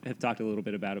have talked a little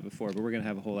bit about it before, but we're gonna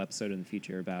have a whole episode in the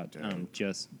future about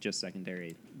just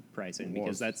secondary pricing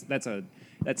because that's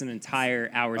an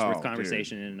entire hour's worth dude.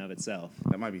 conversation in and of itself.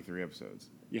 that might be 3 episodes.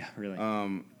 Yeah, really.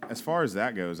 As far as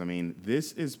that goes, I mean,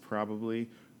 this is probably,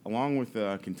 along with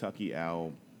the Kentucky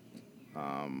Owl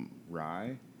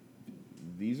rye,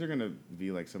 these are going to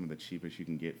be like some of the cheapest you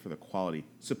can get for the quality,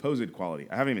 supposed quality.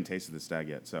 I haven't even tasted the stag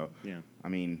yet, so Yeah. I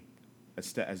mean,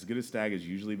 as good as stag has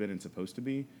usually been and supposed to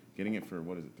be, getting it for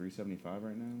what is it, $3.75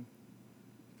 right now?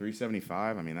 $3.75.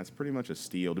 I mean, that's pretty much a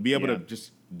steal to be able Yeah. to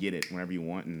just get it whenever you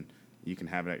want, and you can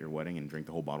have it at your wedding and drink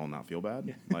the whole bottle and not feel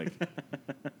bad. Like,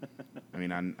 I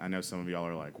mean, I know some of y'all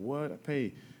are like, "What? I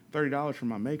pay $30 for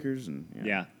my makers," and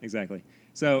Yeah, exactly.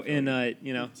 So in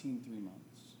 15 3 months.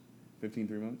 15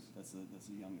 3 months. That's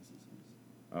the youngest this is.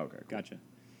 Oh, okay, cool. Gotcha.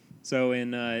 So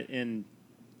in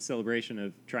celebration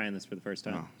of trying this for the first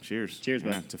time. Oh, cheers. Cheers, bud.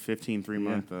 Yeah, to 15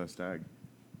 3-month stag.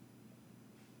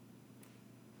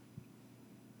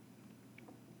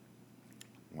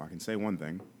 Well, I can say one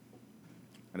thing.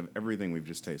 Out of everything we've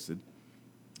just tasted,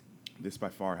 this by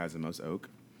far has the most oak.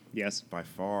 Yes. By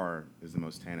far is the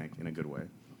most tannic in a good way.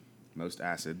 Most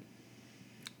acid.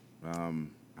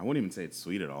 I wouldn't even say it's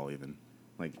sweet at all, even.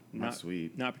 Like, not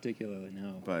sweet. Not particularly,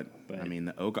 no. But I mean,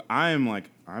 the oak. I'm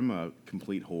a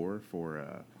complete whore for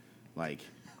like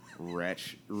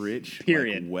rich,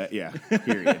 Period. Like, wet. Yeah.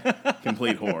 Period.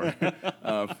 Complete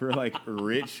whore for like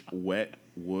rich, wet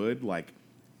wood, like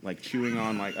chewing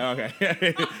on like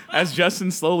okay. As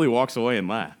Justin slowly walks away and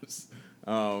laughs.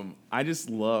 I just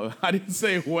love. I didn't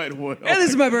say wet wood. Hey,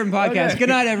 this is my bourbon podcast. Okay. Good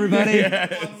night, everybody.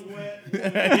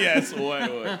 Yes,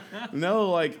 wet wood. No,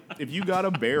 like if you got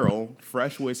a barrel,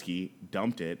 fresh whiskey,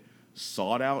 dumped it,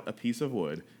 sawed out a piece of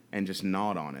wood, and just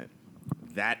gnawed on it,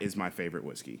 that is my favorite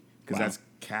whiskey because Wow. that's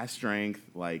cast strength,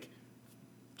 like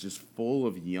just full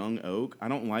of young oak. I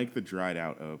don't like the dried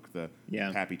out oak, the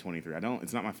Pappy 23.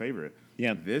 It's not my favorite.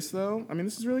 Yeah. This though, I mean,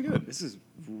 this is really good. This is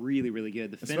really, really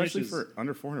good. The finish Especially is for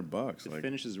under $400. the Like,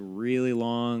 finish is really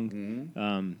long.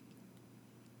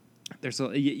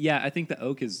 I think the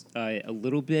oak is a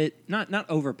little bit not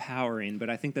overpowering, but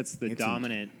I think that's the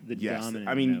dominant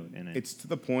I mean, note in it. it's to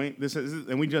the point.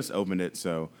 And we just opened it,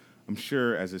 so I'm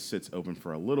sure as it sits open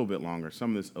for a little bit longer,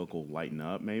 some of this oak will lighten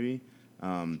up, maybe.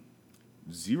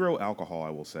 Zero alcohol, I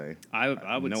will say. I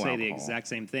would no say the alcohol. exact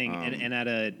same thing, and at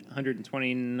a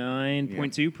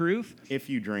 129.2 proof. If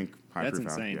you drink high That's proof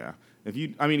alcohol, insane. yeah.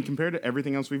 I mean, compared to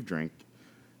everything else we've drank,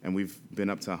 and we've been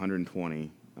up to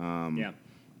 120. Yeah.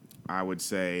 I would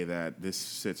say that this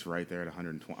sits right there at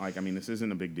 120. Like, I mean, this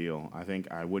isn't a big deal. I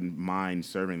think I wouldn't mind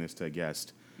serving this to a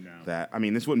guest. No.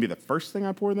 This wouldn't be the first thing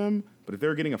I pour them, but if they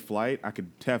were getting a flight, I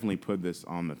could definitely put this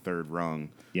on the third rung.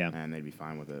 Yeah. And they'd be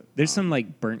fine with it. There's some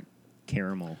like burnt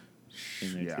caramel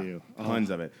in there Yeah, too.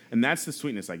 tons of it. And that's the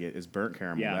sweetness I get is burnt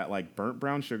caramel. Yeah. That like burnt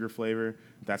brown sugar flavor.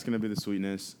 That's going to be the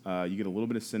sweetness. You get a little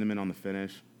bit of cinnamon on the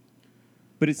finish.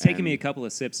 But it's taken me a And- couple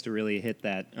of sips to really hit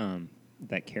that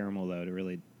caramel though, to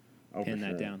really Oh, pin for that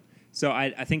sure. down. So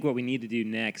I think what we need to do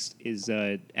next is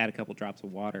add a couple drops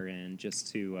of water in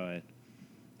just to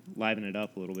liven it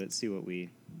up a little bit, see what we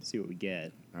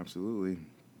get. Absolutely.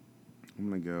 I'm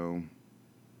going to go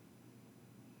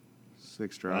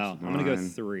 6 drops. Wow, of I'm gonna go wine.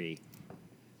 3.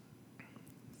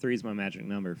 3 is my magic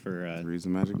number for. 3 is the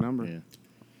magic number. Yeah.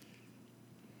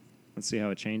 Let's see how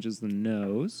it changes the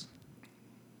nose.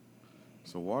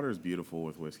 So water is beautiful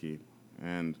with whiskey,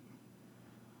 and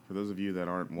for those of you that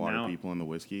aren't water Now- people in the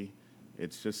whiskey,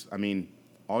 it's just,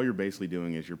 all you're basically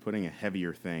doing is you're putting a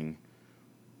heavier thing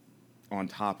on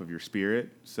top of your spirit,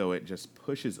 so it just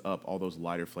pushes up all those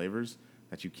lighter flavors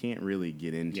that you can't really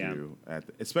get into,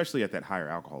 especially at that higher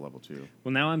alcohol level too.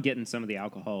 Well, now I'm getting some of the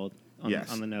alcohol on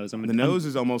the nose. The nose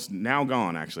is almost now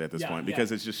gone actually at this Yeah, point yeah.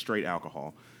 because it's just straight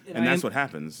alcohol, And and I that's am- what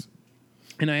happens.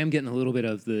 And I am getting a little bit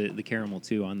of the caramel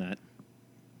too on that.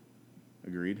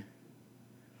 Agreed.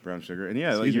 Brown sugar. And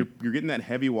yeah, like Excuse you're getting that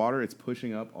heavy water. It's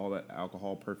pushing up all that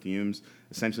alcohol, perfumes,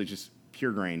 essentially just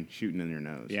pure grain shooting in your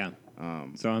nose. Yeah.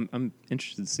 So I'm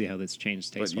interested to see how this changes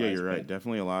But taste. yeah, you're right.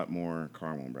 Definitely a lot more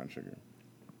caramel and brown sugar.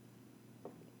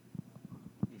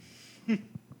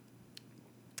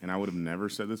 and I would have never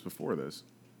said this before this.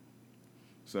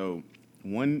 So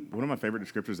one of my favorite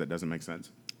descriptors that doesn't make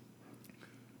sense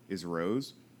is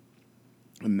rose.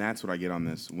 And that's what I get on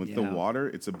this. With the water,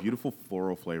 it's a beautiful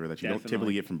floral flavor that you don't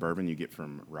typically get from bourbon. You get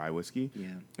from rye whiskey. Yeah.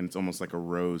 And it's almost like a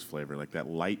rose flavor, like that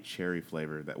light cherry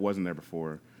flavor that wasn't there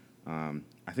before. I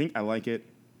think I like it,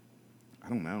 I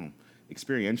don't know,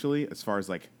 experientially, as far as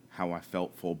like how I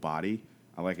felt full body.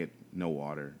 I like it no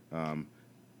water. And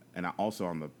I also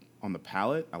on the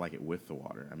palate, I like it with the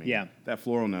water. I mean, that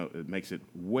floral note, it makes it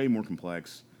way more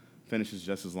complex, finishes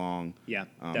just as long. Yeah,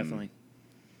 definitely.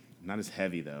 Not as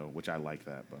heavy though, which I like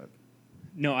that, but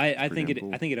no, I think it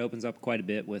cool. I think it opens up quite a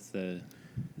bit with the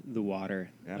water.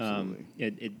 Absolutely.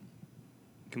 It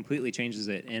completely changes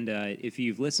it. And if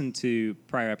you've listened to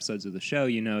prior episodes of the show,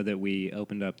 you know that we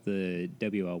opened up the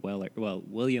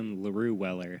William LaRue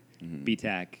Weller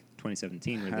BTAC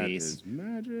 2017 that release. is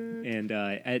magic. And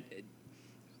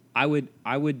I wouldn't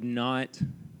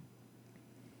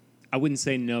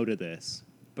say no to this,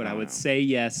 but I would say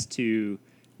yes to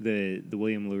the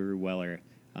William LaRue Weller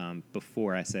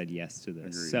before I said yes to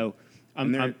this. Agreed. So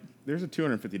there's a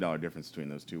 $250 difference between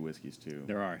those two whiskeys too.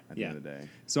 There are, at the end of the day.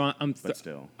 So But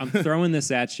still, I'm throwing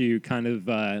this at you, kind of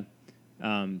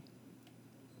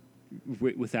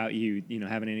without you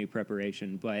having any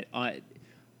preparation. But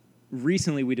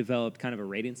recently we developed kind of a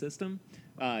rating system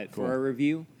for our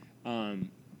review,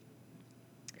 and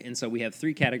so we have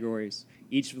 3 categories.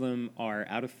 Each of them are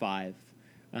out of 5,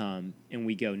 and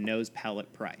we go nose,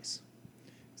 palate, price.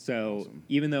 So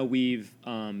even though we've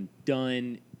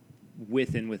done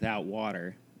with and without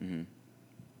water,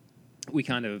 we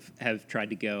kind of have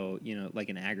tried to go, like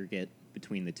an aggregate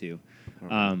between the two.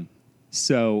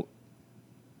 So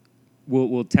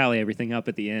we'll tally everything up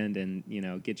at the end and,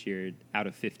 get your out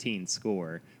of 15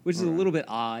 score, which is a little bit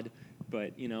odd,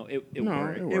 but, it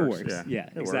works. Yeah,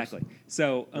 exactly. Works.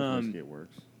 So it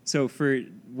works. so for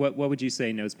what would you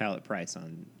say nose, palate, price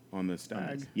On the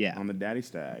stag? Yeah. On the Daddy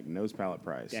Stag, nose, palate,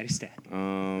 price. Daddy Stag?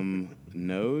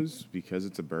 Nose, because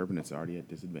it's a bourbon, it's already at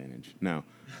disadvantage. No.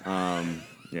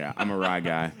 Yeah, I'm a rye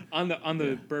guy. On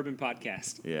the bourbon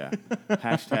podcast. Yeah.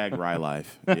 Hashtag rye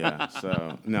life. Yeah.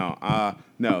 So,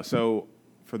 no. So,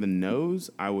 for the nose,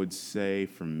 I would say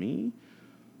for me,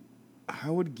 I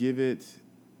would give it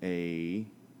a...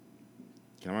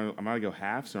 I'm going to go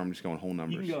halves, or I'm just going whole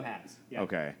numbers? You can go halves. Yeah.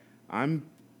 Okay. I'm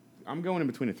going in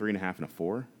between a 3.5 and a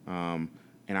 4, and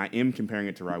I am comparing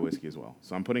it to rye whiskey as well.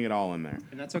 So I'm putting it all in there.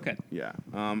 And that's okay. Yeah.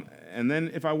 And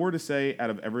then if I were to say, out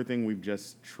of everything we've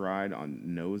just tried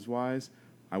on nose-wise,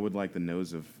 I would like the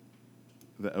nose of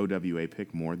the OWA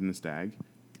pick more than the Stag.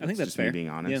 I think that's just fair. Me being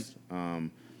honest. Yeah.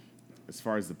 As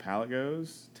far as the palate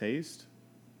goes, taste,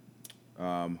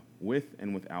 with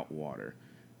and without water.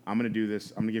 I'm going to do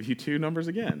this. I'm going to give you 2 numbers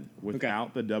again.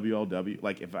 Without the WLW,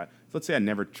 like let's say I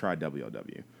never tried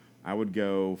WLW, I would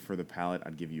go for the palate.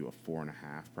 I'd give you a 4.5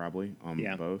 probably on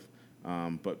both.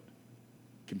 But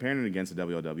comparing it against the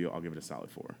WLW, I'll give it a solid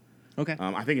 4. Okay.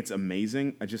 I think it's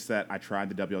amazing. Just that I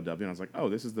tried the WLW and I was like, oh,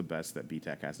 this is the best that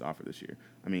BTAC has to offer this year.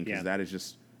 I mean, because that is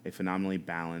just a phenomenally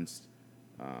balanced,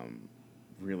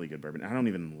 really good bourbon. I don't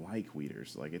even like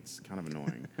Weeders. Like, it's kind of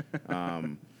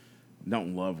annoying.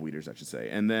 Don't love Weeders, I should say.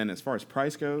 And then as far as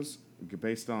price goes,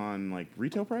 based on like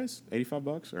retail price,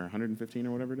 $85 or $115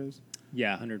 or whatever it is.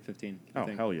 Yeah, $115. Oh,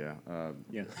 hell yeah.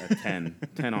 Yeah. 10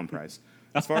 on price.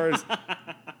 As far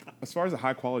as a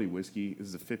high quality whiskey, this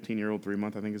is a 15-year-old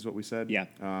 3-month, I think is what we said. Yeah.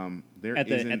 There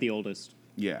at the oldest.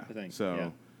 Yeah. I think.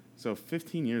 So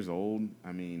 15 years old,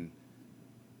 I mean,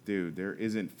 dude, there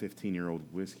isn't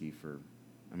 15-year-old whiskey for,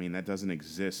 I mean, that doesn't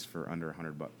exist for under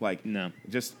 $100. Like, no.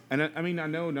 And I mean, I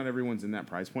know not everyone's in that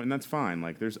price point, and that's fine.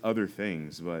 Like, there's other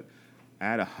things, but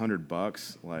at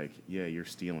 $100, like, yeah, you're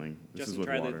stealing. This is with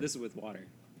water. This is with water.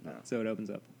 Yeah. So it opens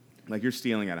up. Like, you're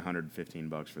stealing at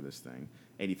 $115 for this thing.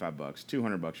 $85,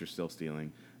 $200, you're still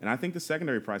stealing. And I think the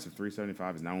secondary price of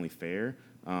 $375 is not only fair.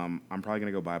 I'm probably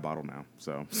gonna go buy a bottle now.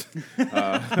 So,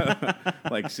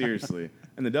 like, seriously.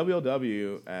 And the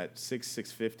WLW at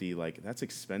 $650, like, that's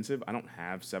expensive. I don't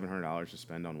have $700 to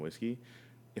spend on whiskey.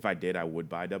 If I did, I would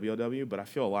buy WLW, but I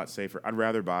feel a lot safer. I'd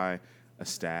rather buy a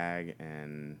Stag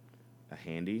and a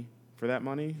Handy for that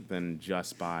money than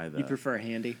just buy the. You prefer a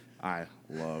Handy? I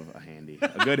love a Handy.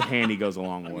 A good Handy goes a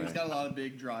long way. It's got a lot of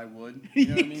big dry wood. You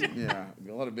know what I mean? Yeah,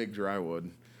 a lot of big dry wood.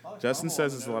 Justin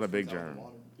says it's a lot of big dry.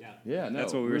 Yeah, no,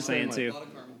 that's what we were saying like, too.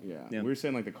 Yeah, we were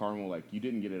saying like the caramel, like you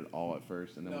didn't get it all at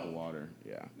first, and then with the water.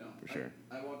 Yeah, for sure.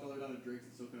 I walked all the way down to Drake's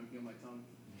and still couldn't feel my tongue.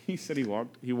 He said he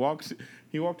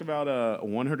walked about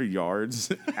 100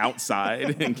 yards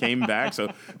outside and came back.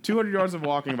 So 200 yards of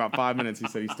walking, about 5 minutes. He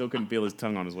said he still couldn't feel his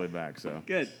tongue on his way back. So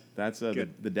Good. That's the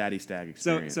Daddy Stag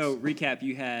So experience. recap.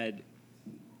 You had.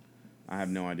 I have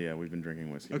no idea. We've been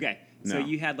drinking whiskey. Okay. No. So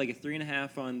you had like a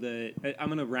 3.5 on the. I'm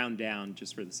gonna round down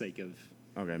just for the sake of.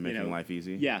 Okay, making life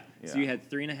easy. Yeah. So you had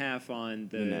 3.5 on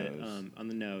the nose. On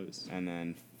the nose. And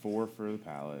then 4 for the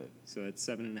palate. So that's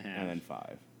 7.5. And then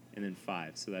 5. And then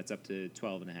 5. So that's up to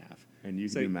 12.5. And you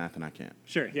can do math and I can't.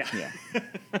 Sure. Yeah.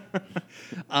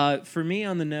 Yeah. For me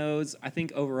on the nose, I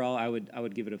think overall I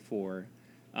would give it a 4.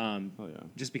 Oh yeah.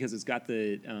 Just because it's got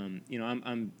the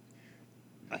I'm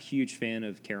a huge fan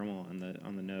of caramel on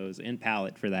the nose and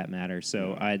palate for that matter.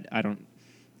 So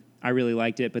I really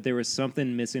liked it, but there was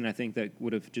something missing. I think that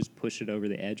would have just pushed it over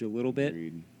the edge a little bit.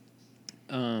 Agreed.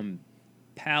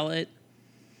 Palate,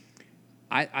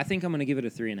 I think I'm going to give it a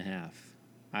 3.5.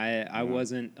 I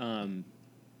wasn't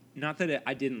not that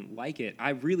I didn't like it. I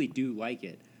really do like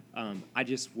it. I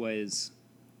just was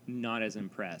not as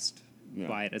impressed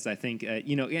by it as I think.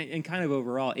 And kind of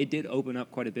overall, it did open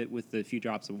up quite a bit with the few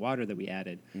drops of water that we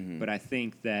added. Mm-hmm. But I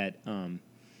think that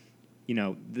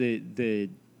the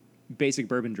basic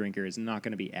bourbon drinker is not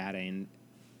going to be adding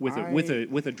with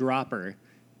a dropper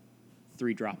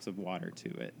 3 drops of water to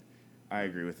it. I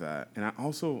agree with that. And I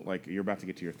also, you're about to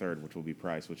get to your third, which will be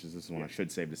price, which is this one I should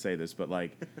save to say this, but,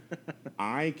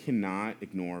 I cannot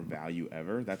ignore value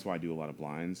ever. That's why I do a lot of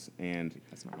blinds. And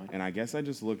That's not mine. And I guess I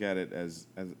just look at it as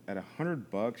at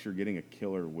 $100, you're getting a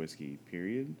killer whiskey,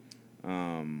 period.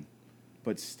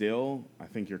 But still, I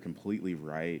think you're completely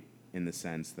right in the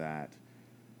sense that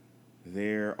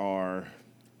there are,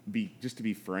 just to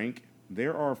be frank,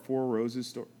 there are Four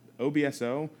Roses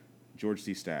OBSO, George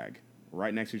C. Stagg.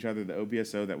 Right next to each other, the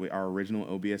OBSO, our original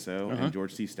OBSO, and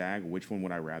George C. Stagg, which one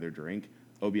would I rather drink?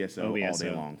 OBSO all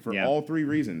day long. For all 3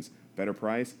 reasons. Better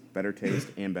price, better taste,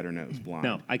 and better nose. Blind.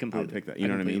 No, I completely would pick that. You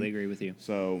know what I mean? I completely agree with you.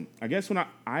 So I guess when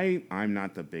I'm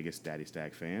not the biggest Daddy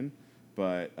Stagg fan,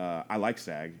 but I like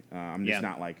Stagg. I'm just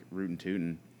not rootin'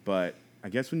 tootin'. But I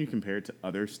guess when you compare it to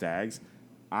other Stags,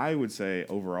 I would say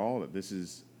overall that this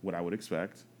is what I would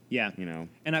expect. Yeah. And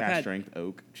cask strength,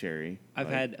 oak, cherry. I've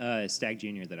had Stagg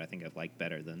Junior that I think I've liked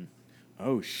better than.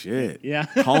 Oh, shit. Yeah.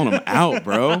 Calling him out,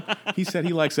 bro. He said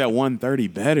he likes that 130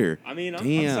 better. I mean, I'm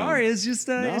Damn. sorry. It's just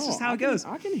how it goes.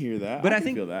 I can hear that. But I I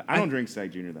think feel that. I don't drink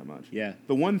Stagg Junior that much. Yeah.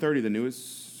 The 130, the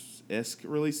newest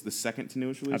release, the second to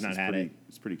newest release, I've not had it.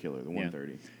 It's pretty killer. The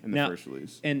 130 and now, the first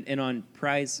release. And on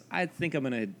price, I think I'm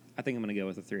gonna go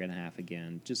with a 3.5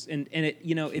 again. Just and it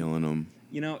Killing them.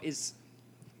 It's.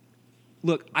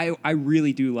 Look, I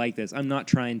really do like this. I'm not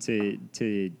trying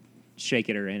to shake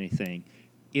it or anything.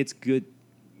 It's good.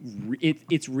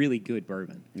 It's really good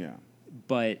bourbon. Yeah.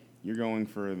 But you're going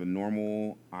for the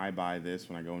normal, I buy this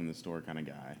when I go in the store kind of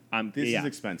guy. This is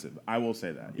expensive. I will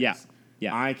say that. Yes.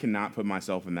 Yeah. I cannot put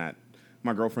myself in that.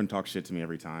 My girlfriend talks shit to me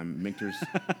every time. Michter's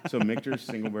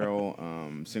single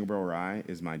barrel rye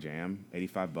is my jam.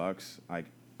 $85. I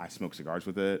smoke cigars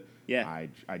with it. Yeah.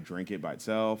 I drink it by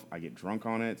itself. I get drunk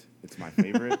on it. It's my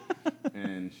favorite.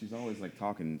 And she's always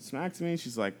talking smack to me.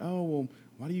 She's like, "Oh, well,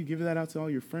 why do you give that out to all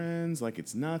your friends?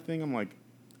 It's nothing." I'm like,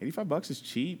 $85 is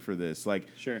cheap for this.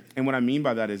 Sure. And what I mean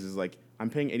by that is I'm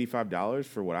paying $85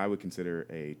 for what I would consider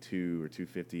a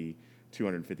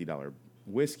 $250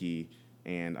 whiskey,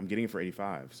 and I'm getting it for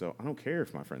 $85. So I don't care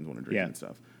if my friends want to drink it and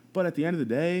stuff. But at the end of the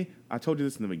day, I told you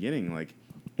this in the beginning,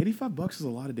 $85 is a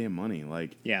lot of damn money. And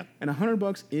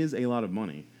 $100 is a lot of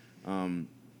money.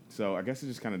 So I guess it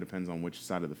just kind of depends on which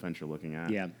side of the fence you're looking at.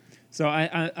 Yeah. So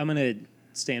I'm going to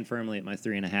stand firmly at my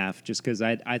 3.5 just because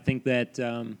I think that,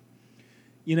 the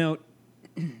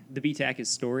BTAC is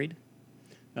storied.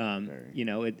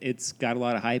 It's got a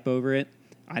lot of hype over it.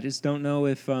 I just don't know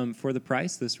if for the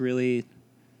price this really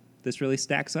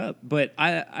stacks up. But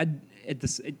I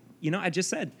just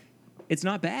said it's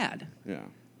not bad. Yeah.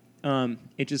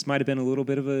 It just might have been a little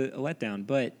bit of a letdown,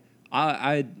 but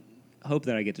I hope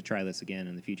that I get to try this again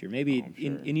in the future. Maybe,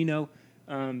 sure.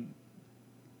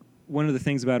 One of the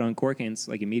things about uncorkings,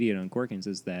 immediate uncorkings,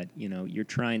 is that you're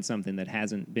trying something that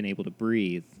hasn't been able to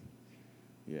breathe.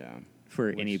 Yeah. For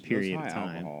any period of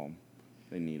time. Alcohol,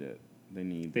 they need it.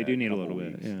 They do need a little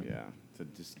bit. Yeah. Yeah. To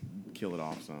just kill it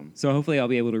off some. So hopefully I'll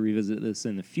be able to revisit this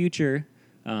in the future.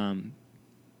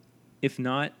 If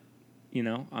not,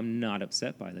 I'm not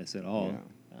upset by this at all. Yeah.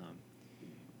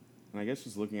 And I guess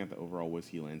just looking at the overall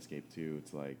whiskey landscape too,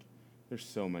 it's there's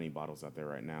so many bottles out there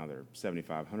right now. They're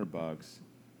 $75-$100.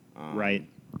 Right.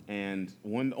 And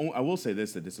I will say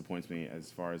this that disappoints me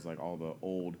as far as all the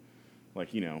old, the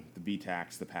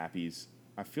BTACs, the Pappies.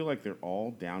 I feel like they're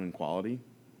all down in quality.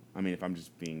 I mean, if I'm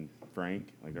just being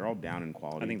frank, like they're all down in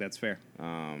quality. I think that's fair.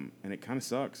 And it kind of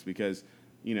sucks because,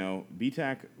 you know,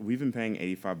 BTAC, we've been paying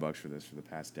 $85 for this for the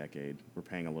past decade. We're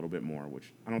paying a little bit more,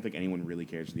 which I don't think anyone really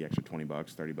cares the extra $20,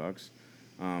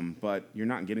 $30. But you're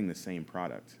not getting the same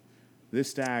product. This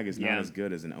stag is not as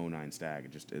good as an 09 stag.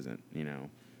 It just isn't, you know.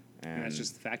 And that's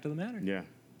just the fact of the matter. Yeah,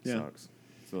 sucks.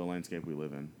 It's the landscape we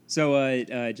live in. So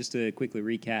just to quickly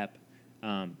recap,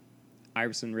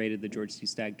 Iverson rated the George C.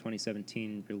 Stagg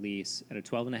 2017 release at a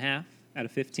 12.5 out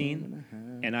of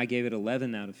 15, and I gave it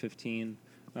 11 out of 15,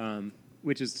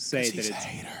 which is to say that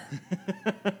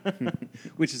it's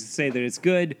which is to say that it's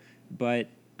good, but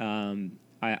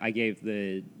I gave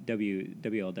the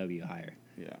WLW higher.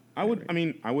 Yeah, I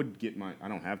would get my. I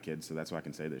don't have kids, so that's why I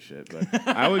can say this shit. But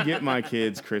I would get my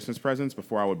kids Christmas presents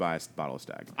before I would buy a bottle of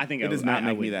Stag. I think it does not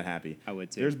make me that happy. I would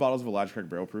too. There's bottles of Logitech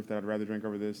Barrel Proof that I'd rather drink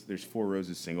over this. There's Four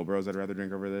Roses Single Barrels I'd rather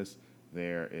drink over this.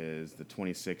 There is the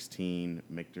 2016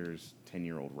 Michter's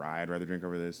 10-year-old Rye I'd rather drink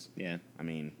over this. Yeah. I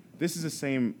mean, this is the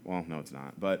same. Well, no, it's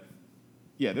not. But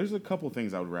yeah, there's a couple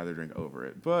things I would rather drink over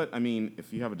it. But I mean,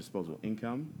 if you have a disposable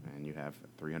income and you have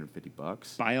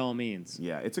 $350, by all means.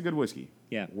 Yeah, it's a good whiskey.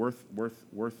 Yeah,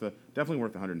 definitely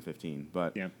worth 115.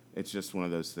 But yeah, it's just one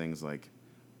of those things. Like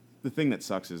the thing that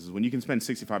sucks is when you can spend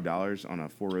 $65 on a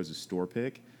Four Roses store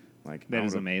pick. Like that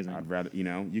is amazing. I'd rather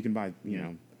you can buy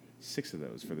 6 of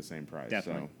those for the same price.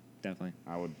 Definitely.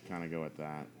 I would kind of go at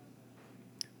that.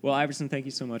 Well, Iverson, thank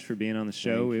you so much for being on the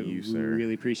show. Thank you, sir. We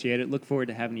really appreciate it. Look forward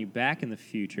to having you back in the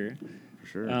future. For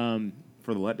sure.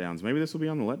 For the letdowns. Maybe this will be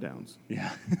on the letdowns.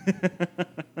 Yeah.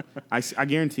 I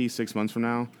guarantee 6 months from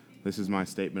now, this is my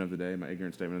statement of the day, my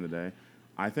ignorant statement of the day.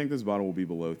 I think this bottle will be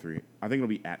below I think it'll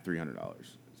be at $300 as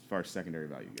far as secondary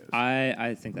value goes.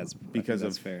 I think that's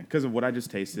fair. Because of what I just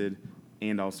tasted,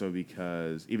 and also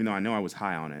because even though I know I was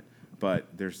high on it, but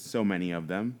there's so many of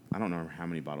them. I don't know how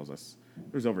many bottles.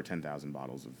 There's over 10,000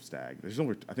 bottles of Stag. I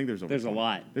think there's over. There's 20. a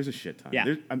lot. There's a shit ton.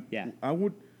 Yeah. I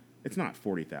would. It's not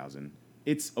 40,000.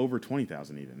 It's over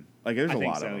 20,000 even. Like there's a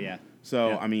lot of them. Yeah.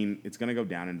 So I mean, it's gonna go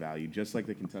down in value, just like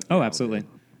the Kentucky. Oh, absolutely.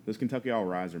 Those Kentucky Owl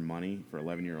Ryes are money for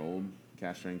 11-year-old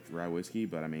cask strength rye whiskey,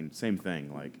 but I mean, same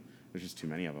thing. Like there's just too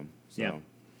many of them. So yeah,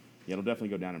 it'll definitely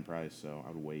go down in price. So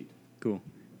I would wait. Cool.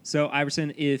 So,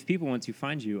 Iverson, if people want to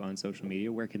find you on social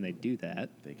media, where can they do that?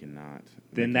 They cannot.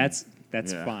 Then that's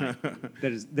fine.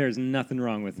 There's nothing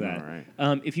wrong with that. All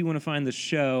right. If you want to find the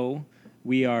show,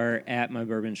 we are at My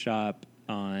Bourbon Shop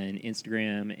on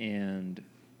Instagram and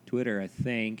Twitter, I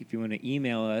think. If you want to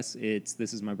email us, it's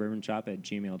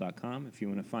thisismybourbonshop@gmail.com. If you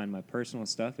want to find my personal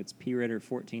stuff, it's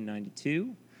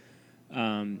pritter1492.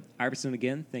 Iverson,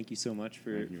 again, thank you so much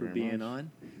for being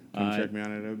on. Come check me out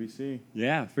at OBC.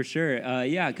 Yeah, for sure.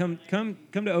 Come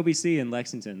to OBC in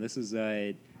Lexington. This is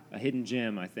a hidden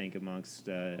gem, I think, amongst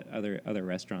other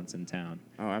restaurants in town.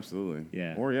 Oh, absolutely.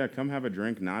 Yeah. Or come have a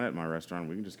drink not at my restaurant.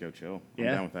 We can just go chill. I'm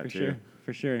down with that too.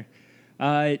 For sure.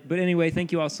 But anyway,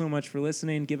 thank you all so much for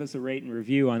listening. Give us a rate and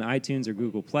review on iTunes or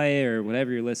Google Play or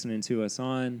whatever you're listening to us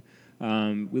on.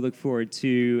 We look forward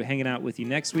to hanging out with you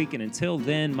next week. And until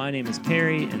then, my name is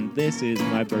Perry, and this is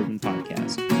My Bourbon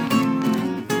Podcast.